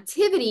of an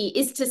activity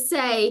is to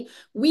say,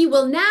 we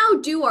will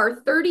now do our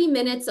 30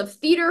 minutes of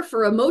theater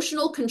for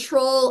emotional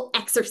control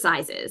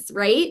exercises,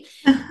 right?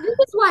 This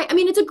is why, I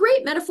mean, it's a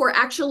great metaphor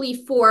actually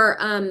for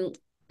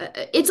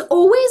it's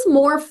always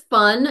more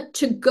fun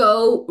to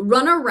go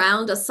run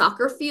around a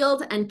soccer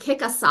field and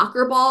kick a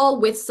soccer ball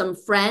with some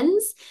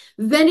friends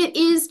than it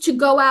is to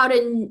go out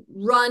and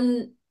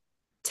run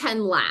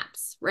 10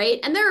 laps, right?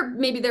 And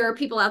maybe there are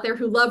people out there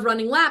who love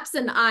running laps,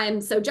 and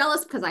I'm so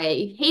jealous because I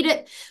hate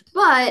it.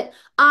 But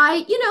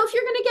if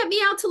you're going to get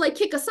me out to like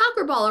kick a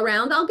soccer ball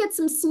around, I'll get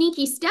some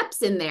sneaky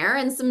steps in there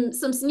and some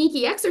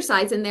sneaky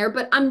exercise in there,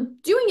 but I'm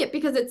doing it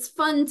because it's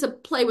fun to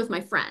play with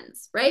my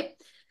friends, right?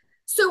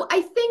 So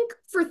I think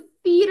for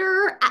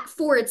theater,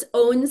 for its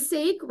own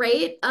sake,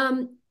 right?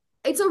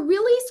 It's a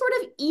really sort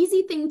of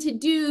easy thing to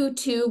do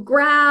to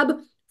grab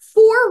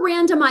 4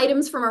 random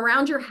items from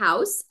around your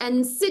house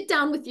and sit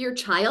down with your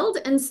child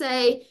and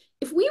say,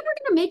 if we were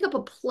going to make up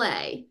a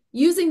play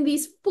using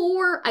these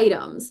 4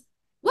 items,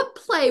 what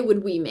play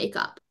would we make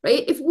up,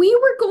 right? If we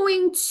were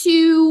going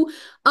to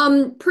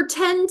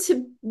pretend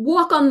to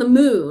walk on the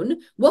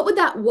moon, what would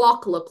that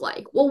walk look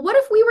like? Well, what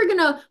if we were going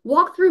to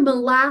walk through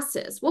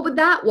molasses? What would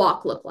that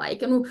walk look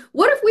like? And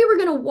what if we were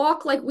going to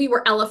walk like we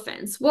were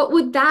elephants? What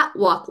would that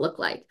walk look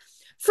like?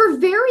 For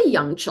very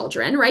young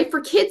children, right?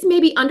 For kids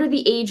maybe under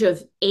the age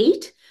of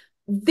 8,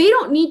 they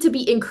don't need to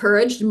be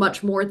encouraged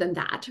much more than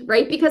that,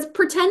 right? Because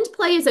pretend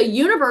play is a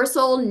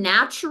universal,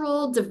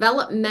 natural,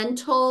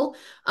 developmental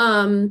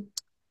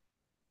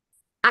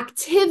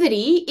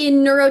activity in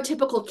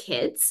neurotypical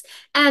kids.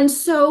 And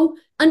so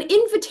an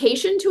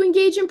invitation to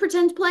engage in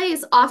pretend play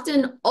is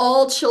often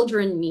all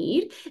children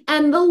need.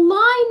 And the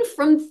line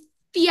from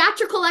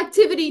theatrical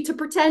activity to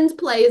pretend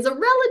play is a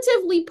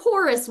relatively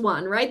porous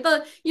one, right?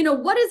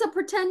 What is a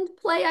pretend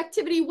play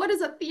activity? What is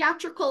a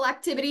theatrical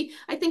activity?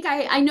 I think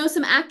I know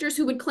some actors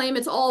who would claim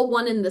it's all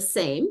one and the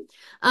same.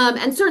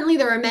 And certainly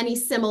there are many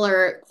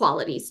similar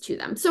qualities to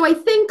them. So I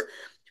think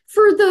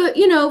for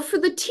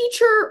the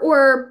teacher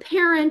or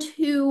parent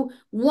who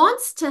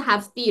wants to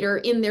have theater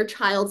in their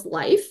child's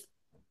life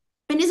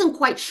and isn't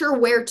quite sure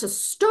where to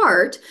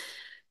start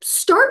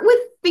with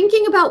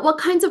thinking about what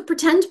kinds of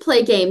pretend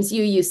play games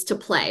you used to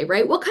play,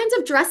 right? What kinds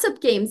of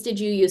dress-up games did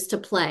you used to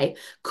play?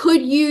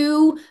 Could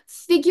you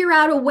figure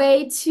out a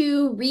way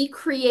to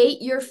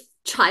recreate your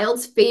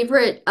child's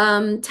favorite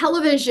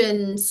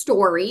television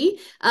story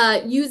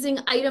using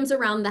items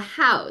around the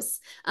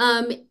house?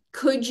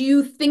 Could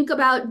you think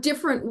about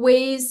different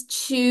ways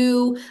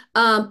to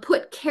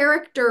put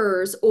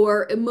characters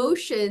or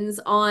emotions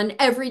on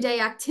everyday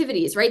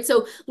activities, right?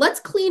 So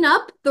let's clean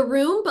up the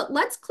room, but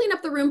let's clean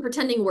up the room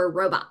pretending we're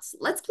robots.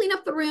 Let's clean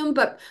up the room,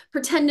 but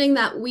pretending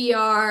that we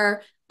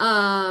are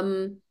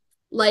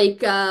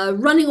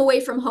running away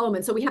from home.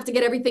 And so we have to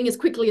get everything as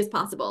quickly as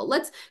possible.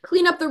 Let's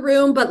clean up the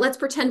room, but let's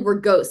pretend we're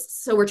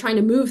ghosts. So we're trying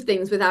to move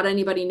things without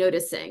anybody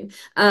noticing.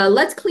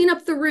 Let's clean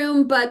up the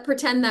room, but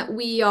pretend that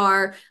we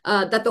are,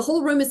 that the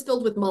whole room is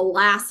filled with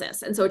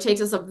molasses. And so it takes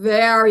us a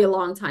very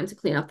long time to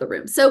clean up the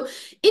room. So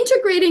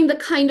integrating the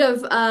kind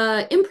of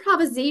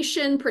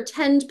improvisation,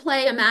 pretend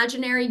play,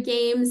 imaginary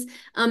games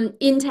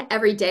into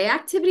everyday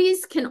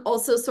activities can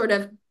also sort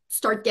of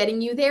start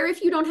getting you there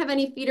if you don't have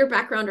any theater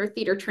background or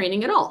theater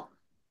training at all.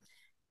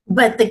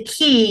 But the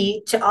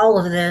key to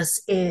all of this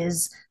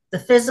is the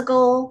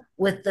physical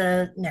with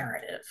the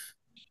narrative.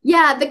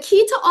 Yeah, the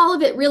key to all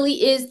of it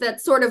really is that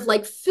sort of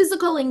like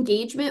physical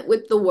engagement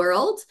with the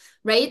world,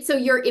 right? So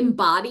you're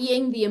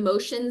embodying the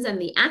emotions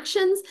and the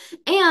actions,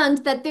 and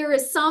that there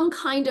is some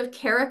kind of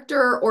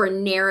character or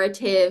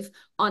narrative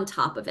on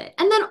top of it.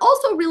 And then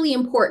also really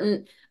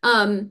important,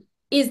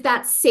 is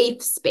that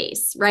safe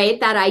space, right?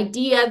 That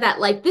idea that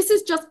like, this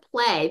is just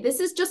play. This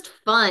is just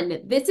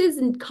fun. This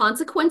is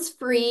consequence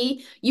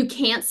free. You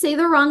can't say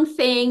the wrong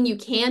thing. You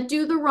can't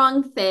do the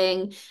wrong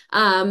thing.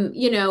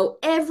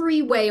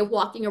 Every way of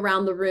walking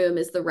around the room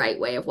is the right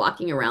way of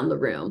walking around the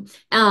room.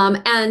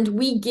 And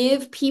we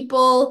give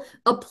people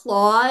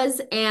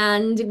applause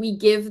and we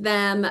give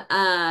them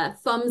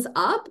thumbs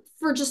up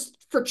for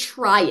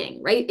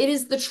trying, right? It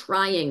is the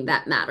trying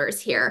that matters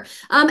here.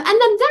 And then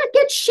that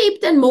gets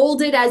shaped and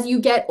molded as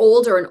you get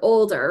older and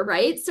older,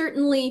 right?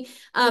 Certainly,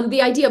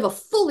 the idea of a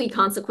fully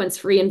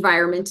consequence-free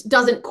environment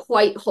doesn't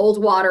quite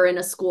hold water in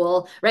a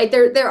school, right?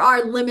 There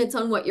are limits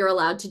on what you're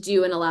allowed to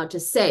do and allowed to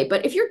say.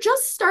 But if you're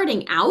just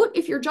starting out,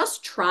 if you're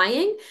just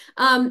trying,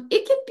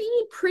 it can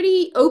be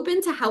pretty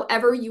open to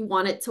however you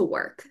want it to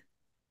work.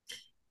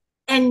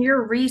 And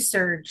your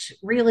research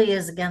really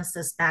is against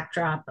this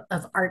backdrop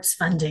of arts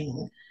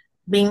funding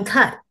being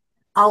cut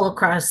all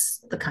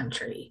across the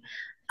country.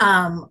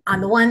 On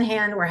the one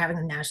hand, we're having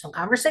a national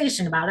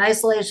conversation about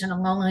isolation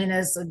and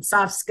loneliness and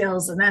soft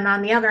skills. And then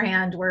on the other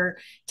hand, we're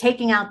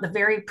taking out the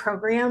very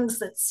programs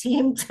that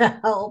seem to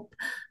help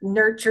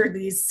nurture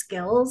these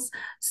skills.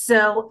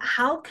 So,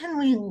 how can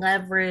we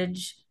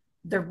leverage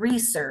the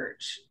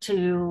research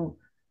to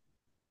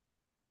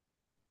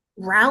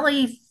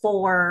rally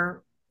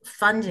for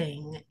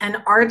funding? And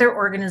are there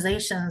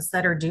organizations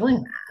that are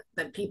doing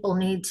that people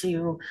need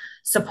to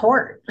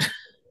support?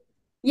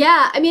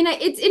 Yeah, I mean,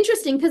 it's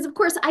interesting because, of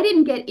course, I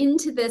didn't get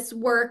into this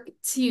work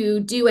to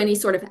do any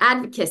sort of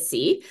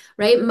advocacy,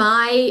 right?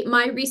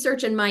 My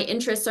research and my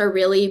interests are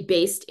really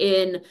based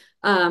in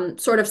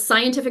sort of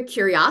scientific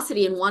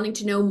curiosity and wanting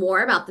to know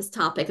more about this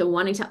topic and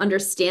wanting to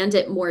understand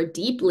it more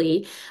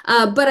deeply.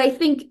 But I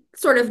think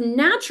sort of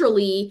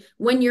naturally,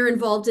 when you're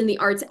involved in the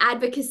arts,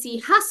 advocacy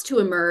has to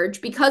emerge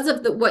because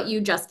of what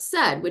you just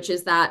said, which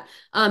is that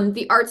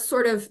the arts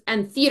sort of,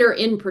 and theater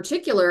in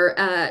particular,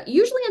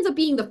 usually ends up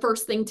being the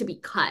first thing to be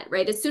cut,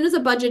 right? As soon as a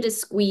budget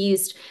is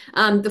squeezed,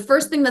 the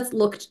first thing that's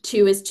looked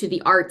to is to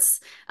the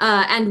arts.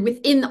 And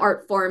within the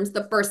art forms,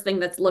 the first thing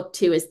that's looked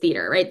to is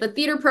theater, right? The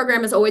theater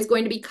program is always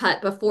going to be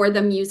cut before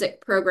the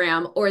music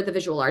program or the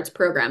visual arts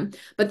program.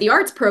 But the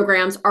arts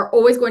programs are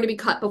always going to be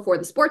cut before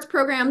the sports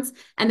programs,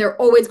 and they're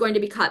always going to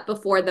be cut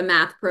before the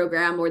math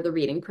program or the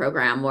reading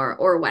program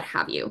or what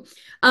have you.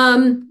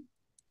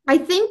 I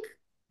think,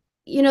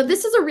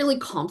 this is a really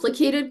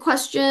complicated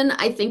question.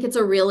 I think it's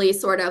a really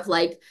sort of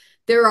like,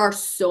 there are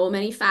so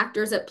many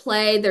factors at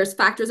play. There's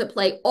factors at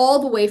play all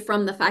the way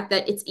from the fact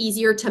that it's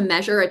easier to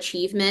measure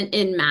achievement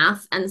in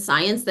math and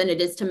science than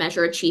it is to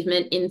measure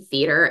achievement in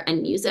theater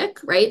and music,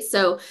 right?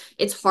 So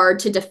it's hard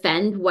to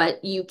defend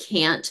what you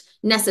can't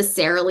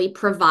necessarily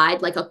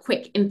provide, like a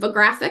quick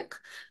infographic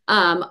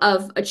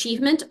of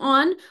achievement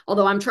on,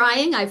 although I'm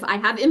trying. I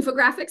have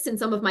infographics in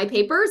some of my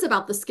papers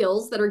about the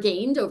skills that are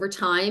gained over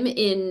time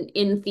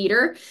in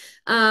theater.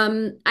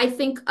 I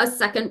think a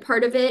second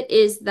part of it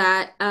is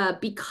that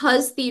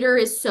because theater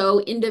is so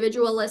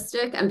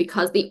individualistic and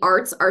because the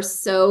arts are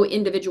so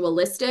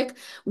individualistic,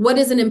 what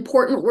is an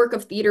important work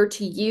of theater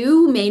to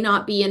you may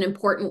not be an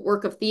important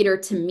work of theater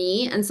to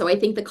me. And so I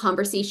think the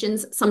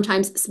conversations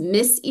sometimes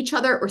miss each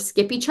other or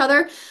skip each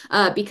other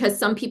because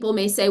some people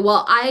may say,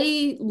 well,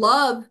 I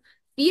love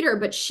theater,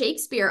 but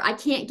Shakespeare, I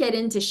can't get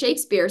into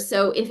Shakespeare.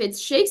 So if it's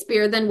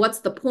Shakespeare, then what's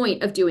the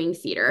point of doing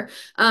theater?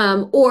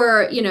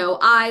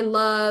 I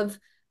love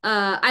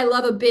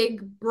a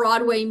big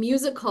Broadway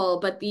musical,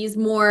 but these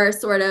more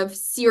sort of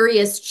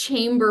serious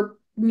chamber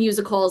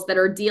musicals that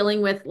are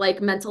dealing with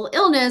like mental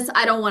illness,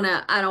 I don't want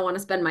to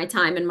spend my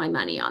time and my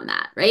money on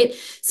that, right?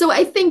 So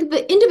I think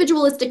the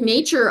individualistic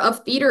nature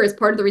of theater is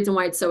part of the reason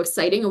why it's so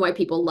exciting and why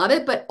people love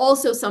it, but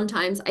also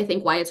sometimes I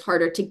think why it's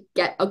harder to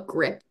get a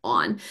grip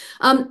on.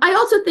 I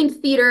also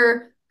think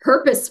theater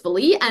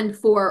purposefully and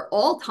for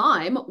all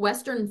time,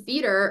 Western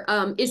theater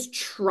is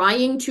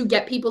trying to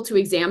get people to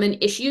examine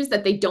issues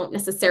that they don't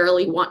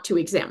necessarily want to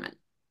examine.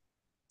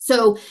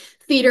 So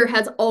theater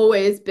has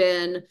always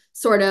been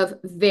sort of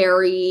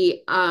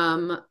very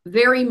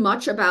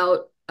much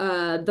about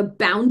the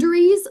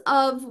boundaries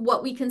of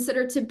what we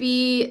consider to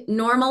be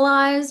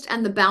normalized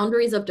and the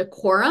boundaries of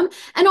decorum.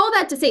 And all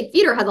that to say,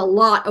 theater has a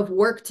lot of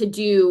work to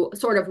do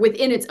sort of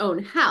within its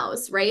own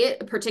house, right?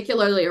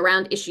 Particularly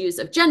around issues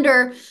of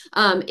gender,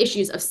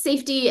 issues of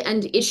safety,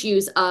 and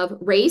issues of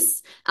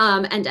race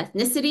and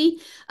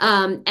ethnicity,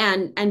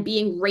 and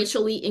being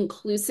racially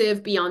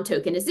inclusive beyond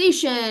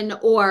tokenization,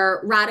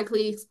 or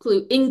radically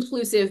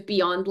inclusive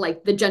beyond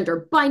like the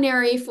gender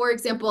binary, for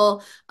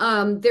example.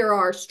 There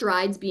are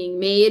strides being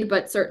made,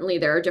 but certainly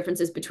there are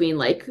differences between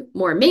like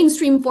more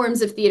mainstream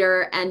forms of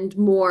theater and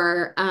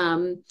more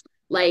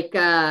like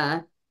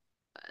I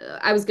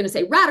was going to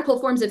say radical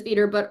forms of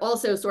theater, but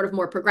also sort of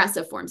more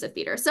progressive forms of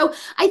theater. So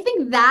I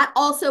think that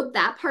also,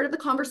 that part of the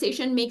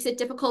conversation makes it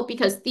difficult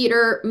because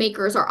theater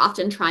makers are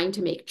often trying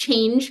to make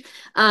change,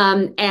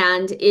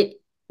 and it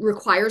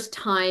requires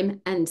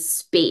time and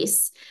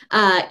space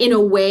in a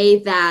way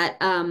that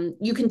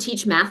you can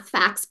teach math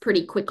facts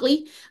pretty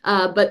quickly.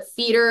 But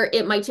theater,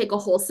 it might take a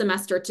whole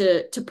semester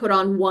to put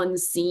on one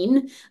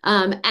scene.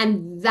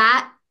 And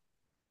that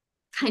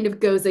kind of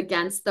goes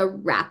against the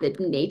rapid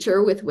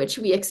nature with which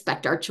we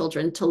expect our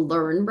children to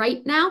learn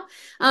right now.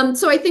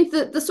 So I think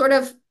that the sort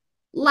of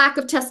lack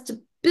of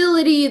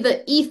testability,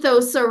 the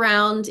ethos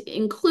around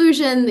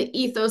inclusion, the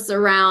ethos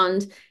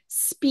around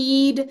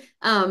speed,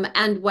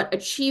 and what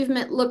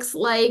achievement looks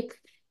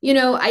like,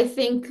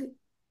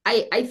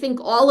 I think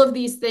all of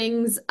these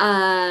things,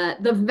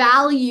 the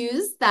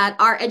values that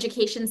our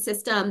education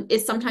system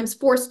is sometimes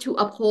forced to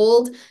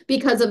uphold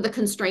because of the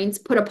constraints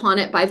put upon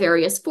it by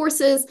various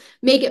forces,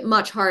 make it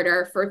much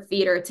harder for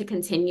theater to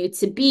continue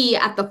to be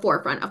at the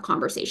forefront of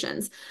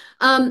conversations.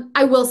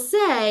 I will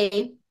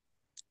say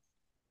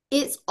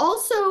it's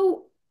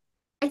also,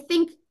 I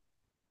think,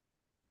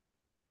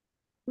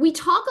 we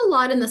talk a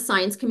lot in the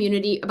science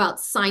community about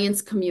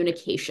science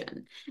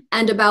communication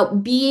and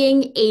about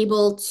being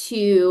able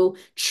to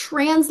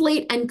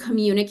translate and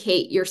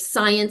communicate your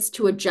science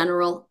to a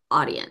general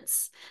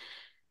audience.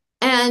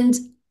 And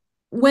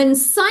when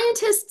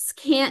scientists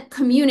can't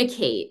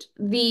communicate,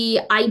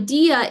 the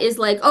idea is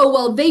like, oh,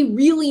 well, they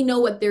really know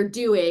what they're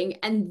doing,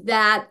 and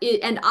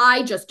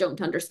I just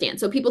don't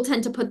understand. So people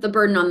tend to put the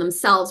burden on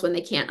themselves when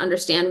they can't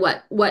understand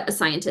what a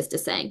scientist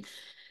is saying.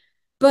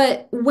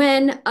 But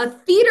when a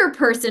theater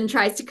person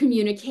tries to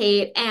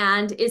communicate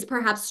and is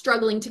perhaps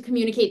struggling to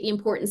communicate the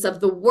importance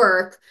of the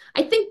work,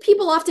 I think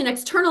people often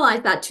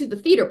externalize that to the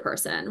theater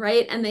person,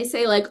 right? And they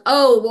say like,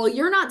 oh, well,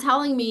 you're not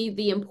telling me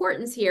the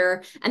importance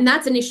here, and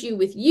that's an issue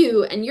with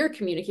you and your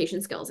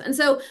communication skills. And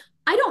so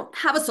I don't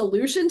have a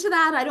solution to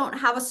that. I don't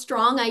have a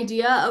strong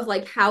idea of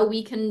like how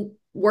we can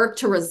work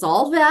to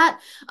resolve that.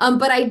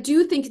 But I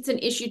do think it's an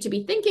issue to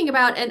be thinking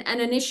about, and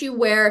an issue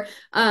where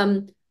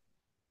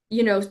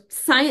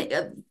science,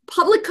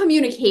 public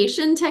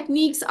communication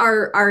techniques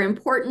are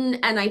important,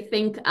 and I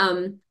think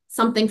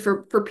something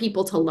for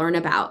people to learn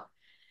about.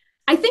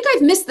 I think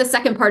I've missed the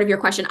second part of your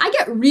question. I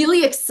get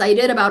really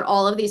excited about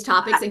all of these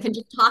topics and can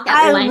just talk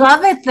at I length.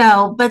 love it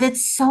though, but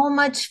it's so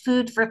much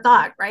food for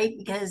thought, right?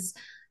 Because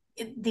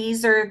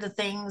these are the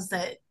things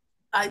that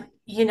I,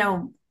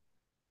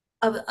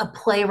 a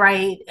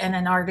playwright and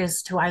an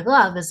artist who I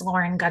love is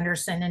Lauren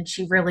Gunderson, and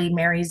she really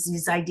marries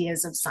these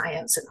ideas of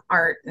science and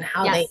art and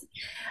how they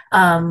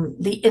Yes.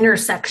 the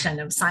intersection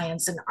of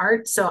science and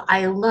art. So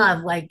I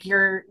love like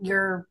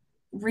your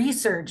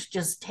research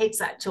just takes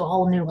that to a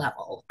whole new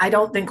level. I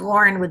don't think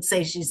Lauren would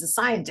say she's a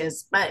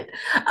scientist,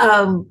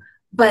 um,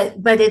 but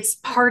it's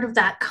part of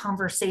that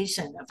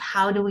conversation of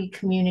how do we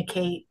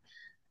communicate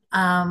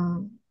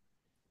um,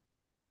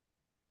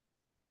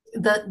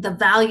 the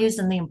values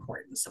and the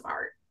importance of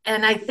art.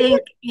 And I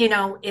think,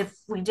 if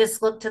we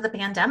just look to the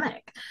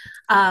pandemic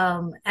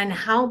and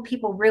how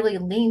people really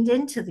leaned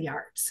into the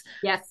arts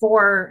Yes.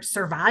 for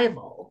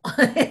survival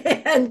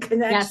and Yes.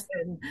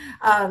 connection,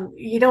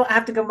 you don't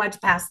have to go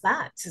much past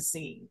that to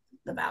see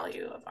the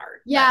value of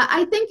art. But Yeah,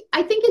 I think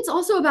it's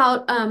also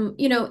about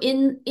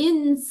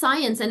in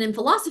science and in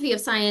philosophy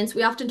of science,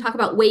 we often talk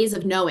about ways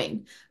of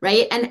knowing,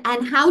 right?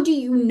 And how do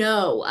you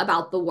know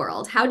about the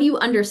world? How do you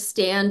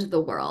understand the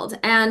world?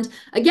 And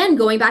again,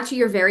 going back to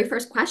your very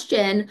first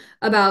question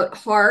about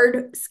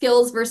hard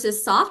skills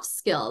versus soft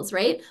skills,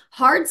 right?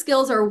 Hard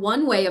skills are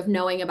one way of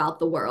knowing about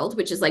the world,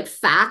 which is like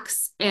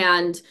facts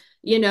and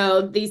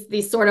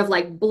these sort of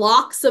like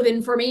blocks of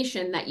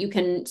information that you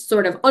can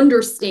sort of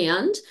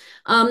understand,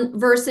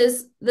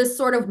 versus this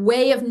sort of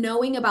way of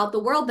knowing about the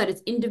world that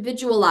is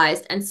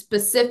individualized and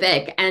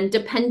specific and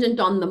dependent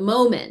on the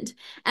moment.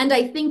 And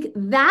I think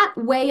that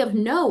way of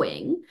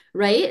knowing,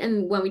 right?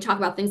 And when we talk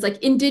about things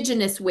like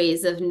indigenous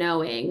ways of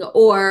knowing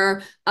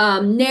or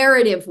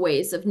narrative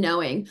ways of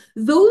knowing,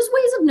 those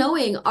ways of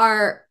knowing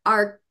are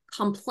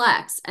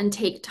complex and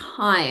take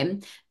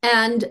time.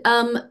 And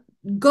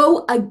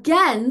go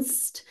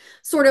against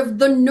sort of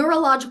the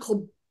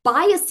neurological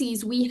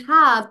biases we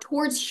have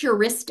towards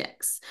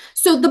heuristics.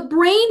 So the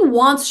brain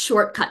wants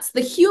shortcuts.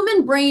 The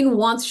human brain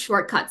wants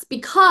shortcuts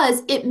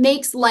because it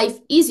makes life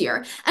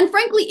easier. And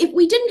frankly, if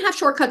we didn't have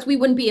shortcuts, we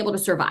wouldn't be able to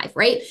survive,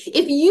 right?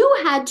 If you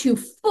had to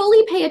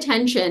fully pay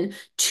attention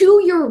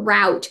to your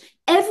route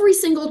every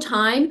single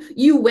time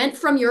you went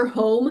from your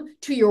home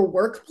to your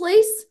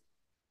workplace,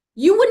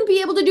 you wouldn't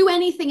be able to do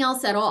anything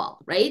else at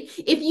all, right?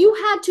 If you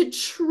had to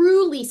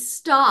truly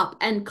stop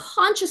and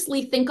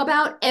consciously think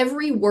about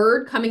every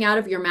word coming out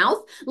of your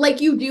mouth,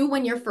 like you do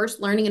when you're first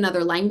learning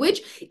another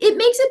language, it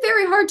makes it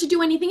very hard to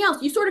do anything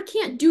else. You sort of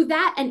can't do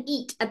that and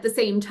eat at the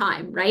same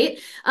time, right?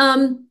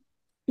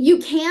 You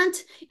can't,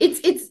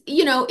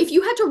 if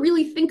you had to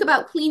really think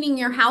about cleaning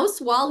your house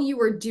while you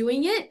were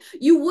doing it,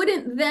 you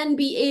wouldn't then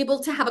be able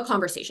to have a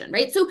conversation,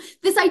 right? So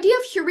this idea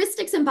of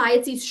heuristics and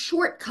biases,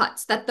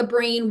 shortcuts that the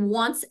brain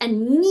wants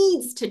and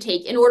needs to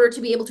take in order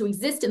to be able to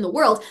exist in the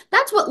world,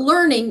 that's what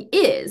learning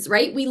is,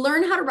 right? We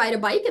learn how to ride a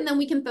bike and then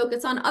we can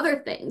focus on other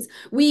things.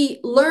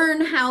 We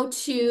learn how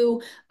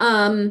to,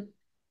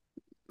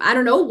 I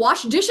don't know,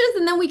 wash dishes,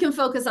 and then we can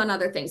focus on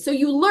other things. So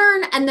you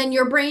learn, and then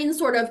your brain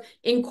sort of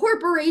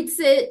incorporates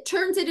it,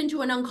 turns it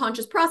into an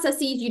unconscious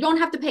processes. You don't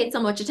have to pay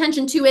so much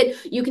attention to it.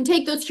 You can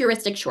take those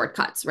heuristic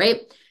shortcuts, right?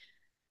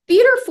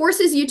 Theater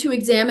forces you to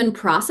examine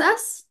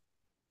process.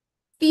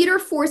 Theater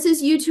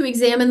forces you to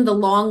examine the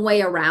long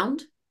way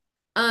around.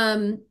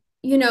 You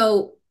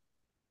know,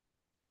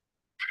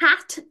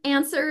 pat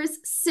answers,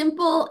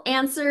 simple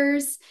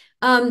answers,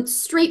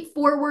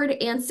 straightforward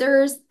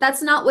answers.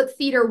 That's not what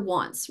theater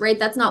wants, right?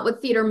 That's not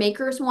what theater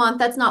makers want.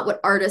 That's not what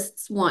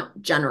artists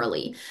want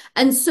generally.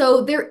 And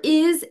so there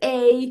is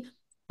a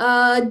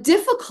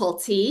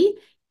difficulty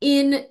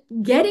in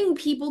getting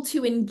people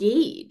to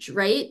engage,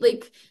 right?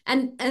 Like,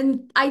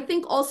 and I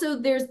think also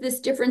there's this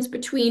difference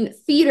between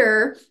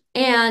theater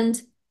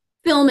and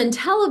film and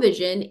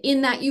television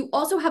in that you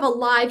also have a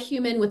live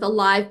human with a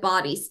live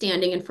body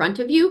standing in front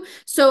of you.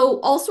 So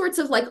all sorts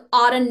of like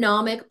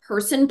autonomic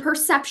person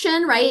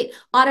perception, right?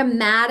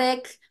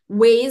 Automatic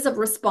ways of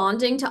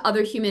responding to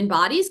other human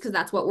bodies, because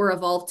that's what we're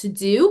evolved to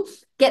do,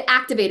 get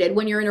activated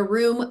when you're in a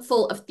room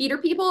full of theater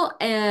people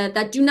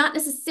that do not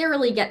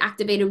necessarily get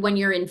activated when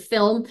you're in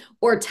film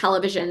or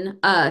television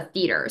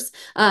theaters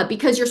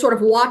because you're sort of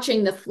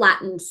watching the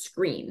flattened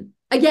screen.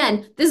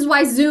 Again, this is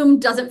why Zoom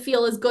doesn't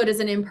feel as good as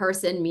an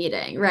in-person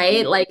meeting,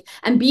 right? Like,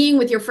 and being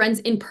with your friends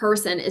in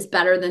person is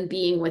better than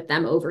being with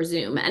them over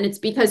Zoom. And it's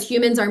because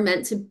humans are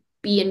meant to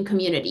be in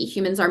community.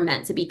 Humans are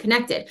meant to be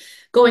connected.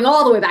 Going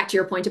all the way back to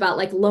your point about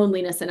like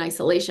loneliness and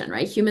isolation,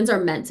 right? Humans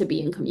are meant to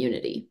be in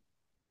community.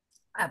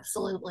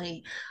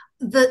 Absolutely.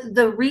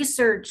 The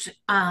research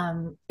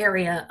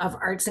area of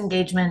arts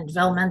engagement,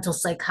 developmental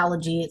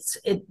psychology,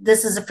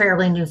 this is a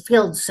fairly new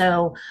field.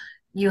 So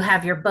you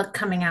have your book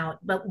coming out,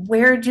 but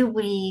where do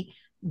we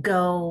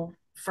go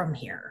from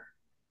here?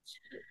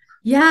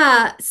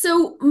 Yeah.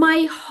 So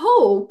my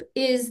hope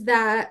is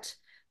that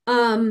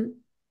um,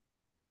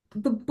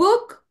 the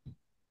book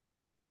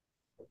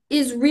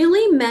is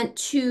really meant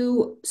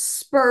to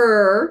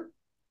spur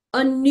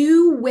a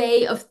new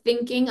way of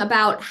thinking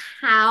about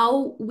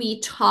how we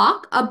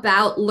talk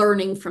about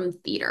learning from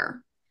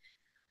theater.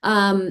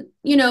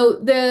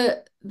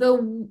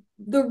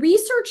 The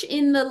research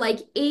in the like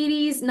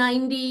 80s,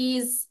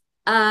 90s,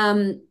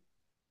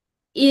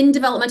 in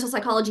developmental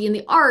psychology in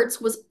the arts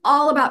was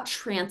all about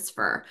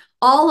transfer,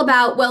 all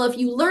about, well, if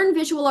you learn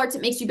visual arts,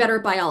 it makes you better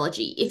at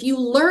biology. If you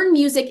learn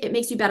music, it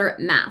makes you better at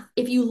math.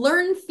 If you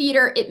learn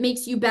theater, it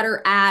makes you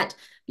better at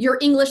your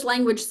English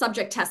language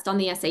subject test on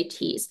the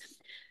SATs.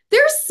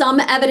 There's some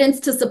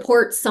evidence to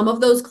support some of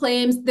those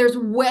claims. There's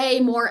way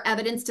more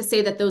evidence to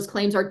say that those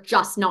claims are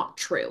just not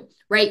true,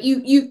 right?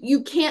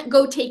 You can't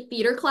go take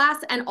theater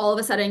class and all of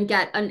a sudden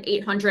get an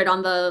 800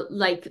 on the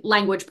like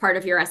language part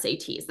of your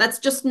SATs. That's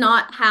just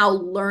not how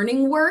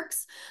learning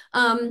works.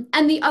 And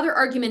the other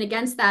argument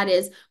against that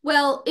is,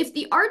 well, if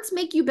the arts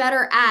make you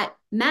better at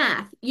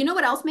math, you know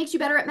what else makes you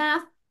better at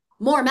math?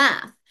 More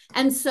math.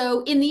 And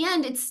so in the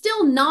end, it's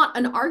still not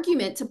an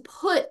argument to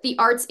put the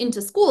arts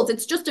into schools.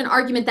 It's just an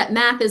argument that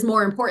math is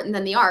more important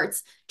than the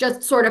arts,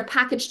 just sort of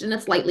packaged in a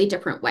slightly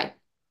different way.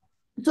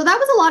 So that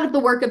was a lot of the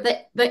work of the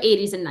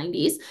 80s and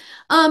 90s.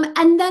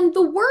 And then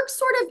the work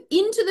sort of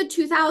into the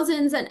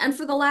 2000s and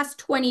for the last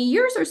 20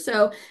 years or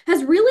so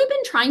has really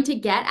been trying to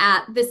get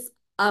at this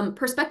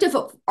perspective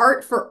of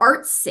art for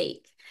art's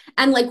sake.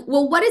 And like,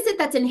 well, what is it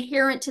that's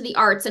inherent to the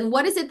arts? And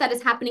what is it that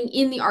is happening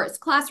in the arts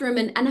classroom?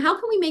 And how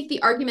can we make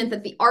the argument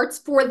that the arts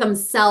for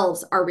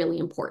themselves are really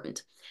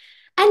important?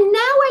 And now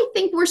I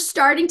think we're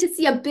starting to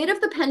see a bit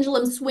of the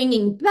pendulum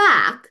swinging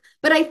back,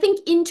 but I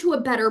think into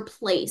a better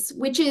place,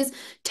 which is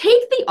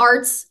take the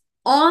arts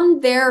on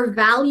their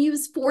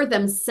values for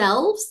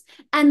themselves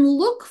and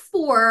look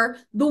for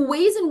the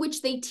ways in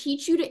which they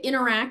teach you to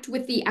interact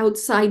with the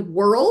outside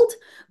world,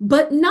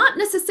 but not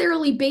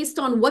necessarily based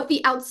on what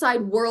the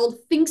outside world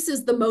thinks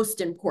is the most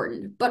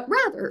important, but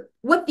rather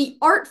what the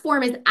art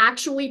form is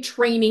actually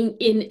training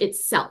in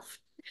itself.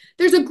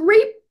 There's a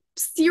great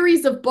series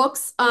series of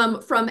books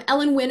from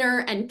Ellen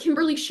Winner and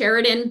Kimberly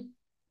Sheridan,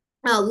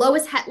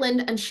 Lois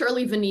Hetland and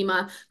Shirley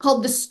Vanema,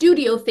 called the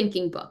Studio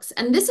Thinking Books.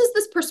 And this is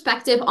this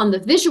perspective on the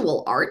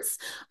visual arts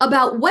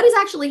about what is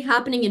actually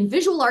happening in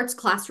visual arts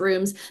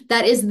classrooms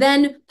that is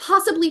then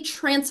possibly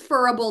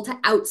transferable to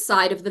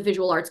outside of the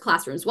visual arts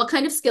classrooms. What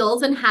kind of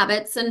skills and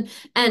habits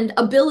and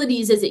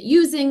abilities is it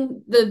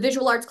using, the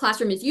visual arts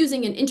classroom is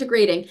using and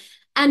integrating?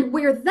 And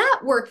where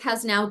that work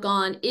has now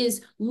gone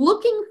is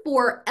looking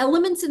for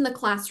elements in the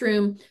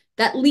classroom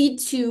that lead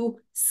to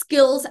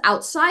skills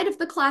outside of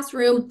the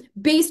classroom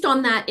based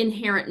on that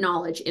inherent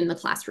knowledge in the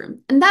classroom.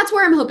 And that's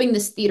where I'm hoping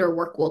this theater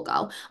work will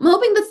go. I'm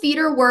hoping the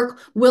theater work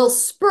will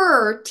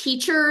spur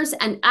teachers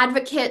and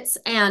advocates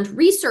and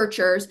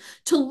researchers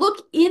to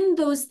look in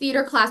those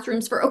theater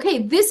classrooms for,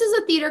 okay, this is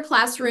a theater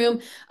classroom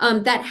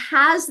that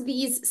has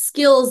these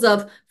skills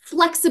of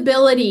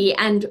flexibility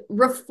and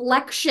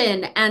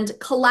reflection and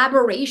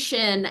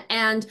collaboration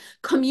and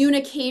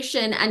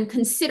communication and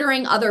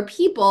considering other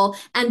people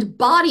and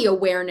body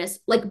awareness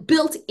like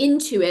built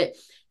into it.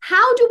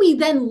 How do we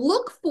then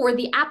look for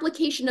the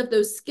application of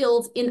those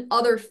skills in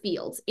other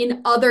fields,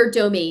 in other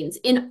domains,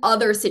 in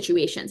other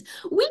situations?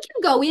 We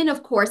can go in,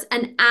 of course,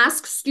 and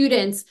ask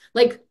students,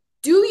 like,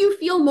 do you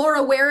feel more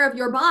aware of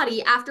your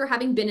body after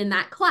having been in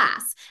that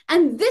class?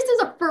 And this is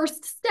a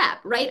first step,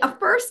 right? A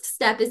first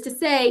step is to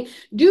say,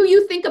 do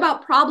you think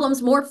about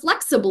problems more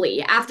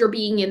flexibly after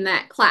being in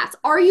that class?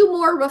 Are you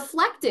more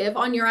reflective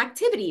on your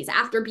activities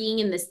after being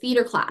in this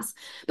theater class?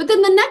 But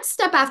then the next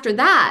step after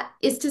that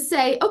is to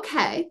say,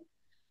 okay,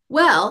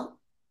 well,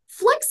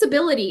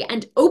 flexibility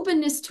and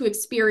openness to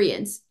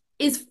experience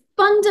is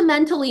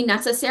fundamentally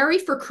necessary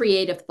for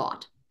creative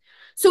thought.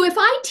 So if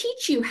I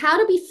teach you how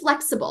to be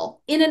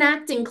flexible in an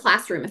acting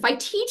classroom, if I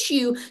teach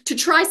you to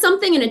try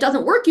something and it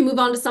doesn't work, you move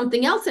on to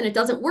something else and it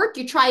doesn't work,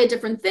 you try a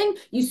different thing,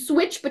 you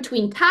switch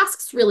between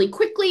tasks really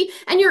quickly,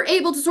 and you're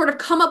able to sort of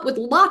come up with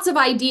lots of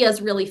ideas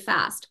really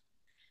fast.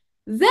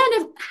 Then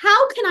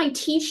how can I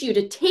teach you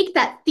to take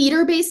that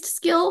theater-based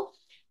skill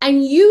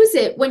and use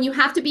it when you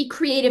have to be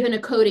creative in a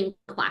coding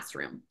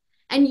classroom,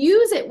 and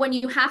use it when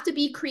you have to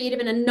be creative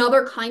in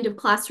another kind of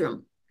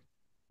classroom,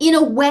 in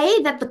a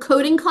way that the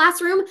coding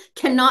classroom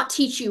cannot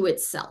teach you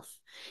itself,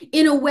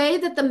 in a way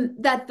that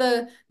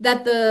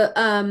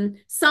the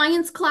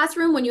science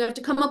classroom, when you have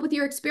to come up with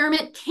your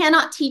experiment,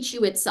 cannot teach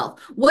you itself.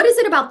 What is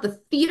it about the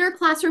theater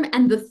classroom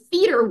and the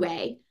theater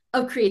way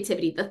of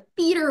creativity, the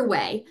theater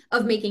way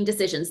of making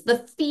decisions, the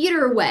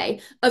theater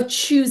way of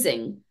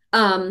choosing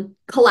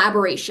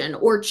collaboration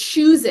or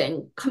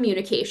choosing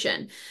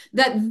communication,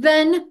 that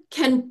then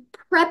can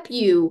prep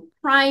you,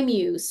 prime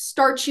you,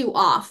 start you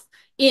off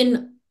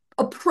in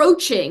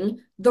approaching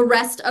the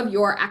rest of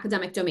your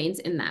academic domains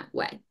in that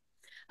way.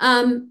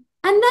 And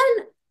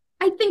then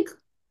I think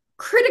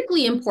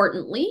critically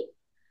importantly,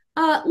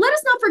 let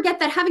us not forget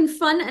that having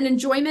fun and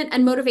enjoyment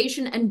and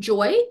motivation and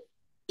joy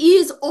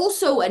is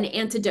also an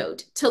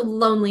antidote to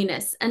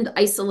loneliness and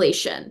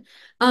isolation,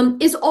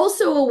 is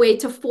also a way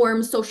to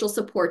form social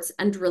supports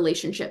and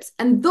relationships.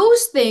 And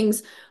those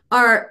things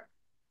are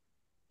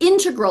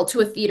integral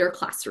to a theater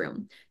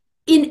classroom.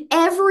 In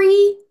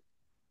every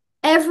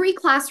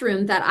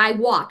classroom that I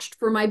watched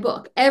for my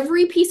book,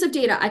 every piece of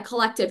data I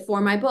collected for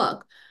my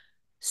book,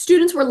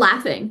 students were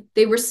laughing,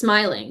 they were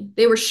smiling,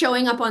 they were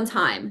showing up on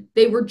time,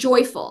 they were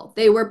joyful,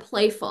 they were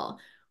playful.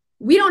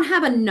 We don't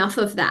have enough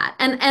of that.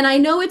 And I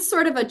know it's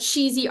sort of a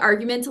cheesy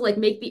argument to like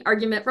make the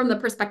argument from the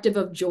perspective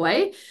of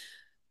joy,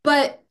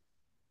 but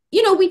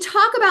you know, we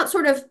talk about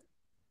sort of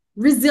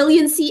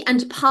resiliency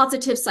and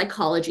positive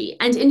psychology,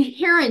 and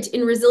inherent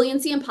in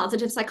resiliency and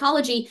positive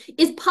psychology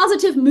is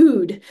positive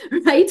mood,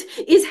 right?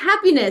 Is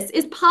happiness,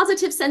 is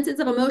positive senses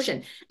of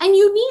emotion. And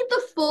you need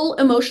the full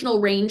emotional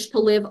range to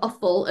live a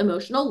full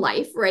emotional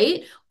life,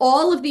 right?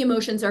 All of the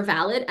emotions are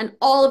valid and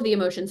all of the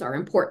emotions are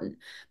important.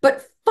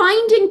 But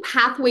finding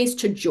pathways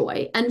to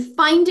joy and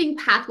finding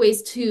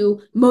pathways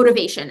to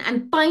motivation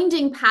and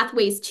finding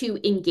pathways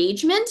to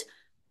engagement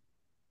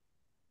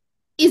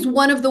is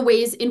one of the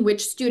ways in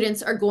which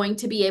students are going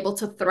to be able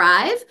to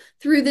thrive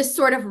through this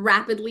sort of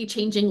rapidly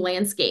changing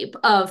landscape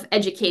of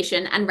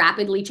education and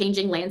rapidly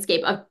changing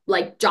landscape of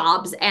like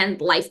jobs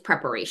and life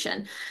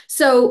preparation.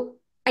 So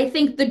I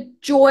think the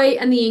joy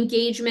and the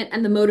engagement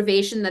and the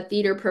motivation that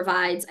theater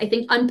provides, I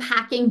think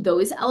unpacking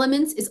those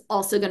elements is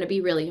also going to be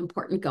really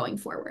important going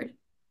forward.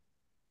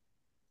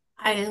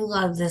 I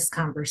love this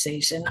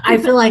conversation. I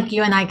feel like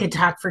you and I could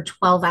talk for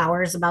 12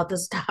 hours about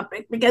this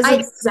topic because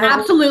I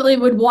absolutely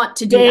would want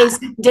to do days,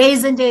 that.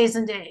 days and days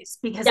and days,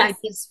 because Yes. I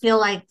just feel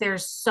like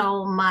there's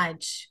so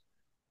much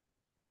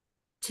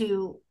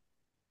to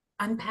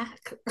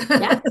unpack.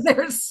 Yes.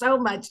 There's so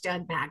much to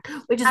unpack,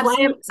 which is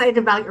Absolutely. why I'm excited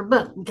about your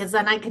book, because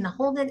then I can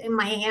hold it in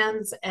my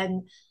hands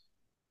and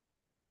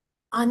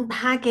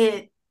unpack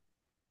it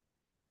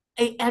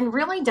and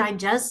really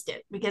digest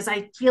it, because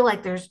I feel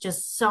like there's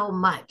just so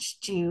much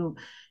to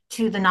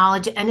the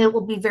knowledge, and it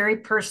will be very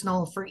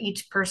personal for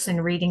each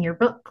person reading your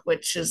book,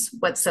 which is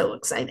what's so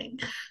exciting.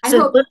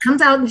 So the book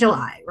comes out in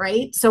July,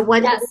 right? So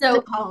what is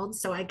it called,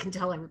 so I can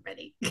tell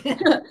everybody?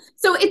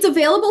 So it's available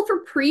available for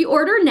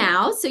pre-order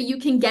now, so you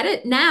can get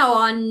it now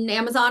on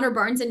Amazon or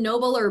Barnes and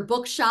Noble or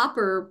Bookshop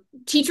or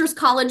Teachers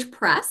College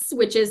Press,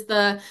 which is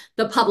the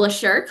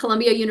publisher,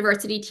 Columbia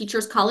University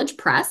Teachers College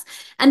Press.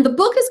 And the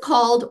book is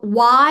called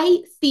Why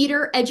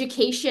Theater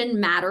Education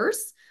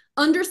Matters: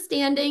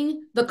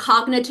 Understanding the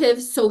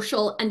Cognitive,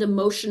 Social, and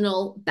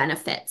Emotional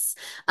Benefits.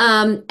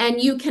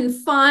 And you can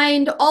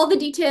find all the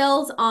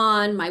details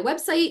on my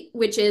website,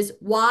 which is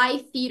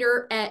the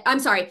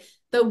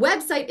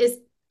website is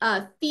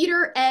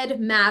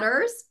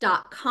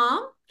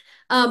theateredmatters.com.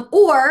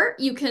 Or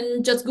you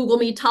can just Google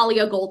me,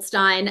 Thalia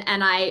Goldstein,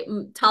 and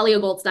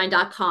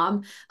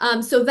thaliagoldstein.com.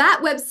 So that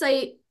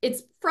website,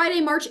 it's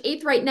Friday, March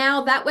 8th right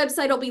now. That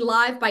website will be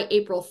live by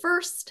April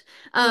 1st.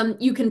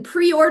 You can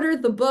pre-order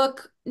the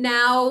book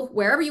now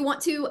wherever you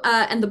want to,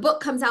 and the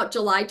book comes out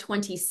July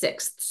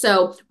 26th.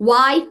 So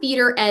Why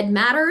Theater Ed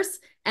Matters,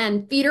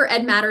 and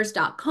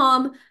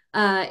theateredmatters.com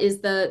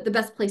is the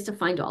best place to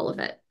find all of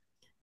it.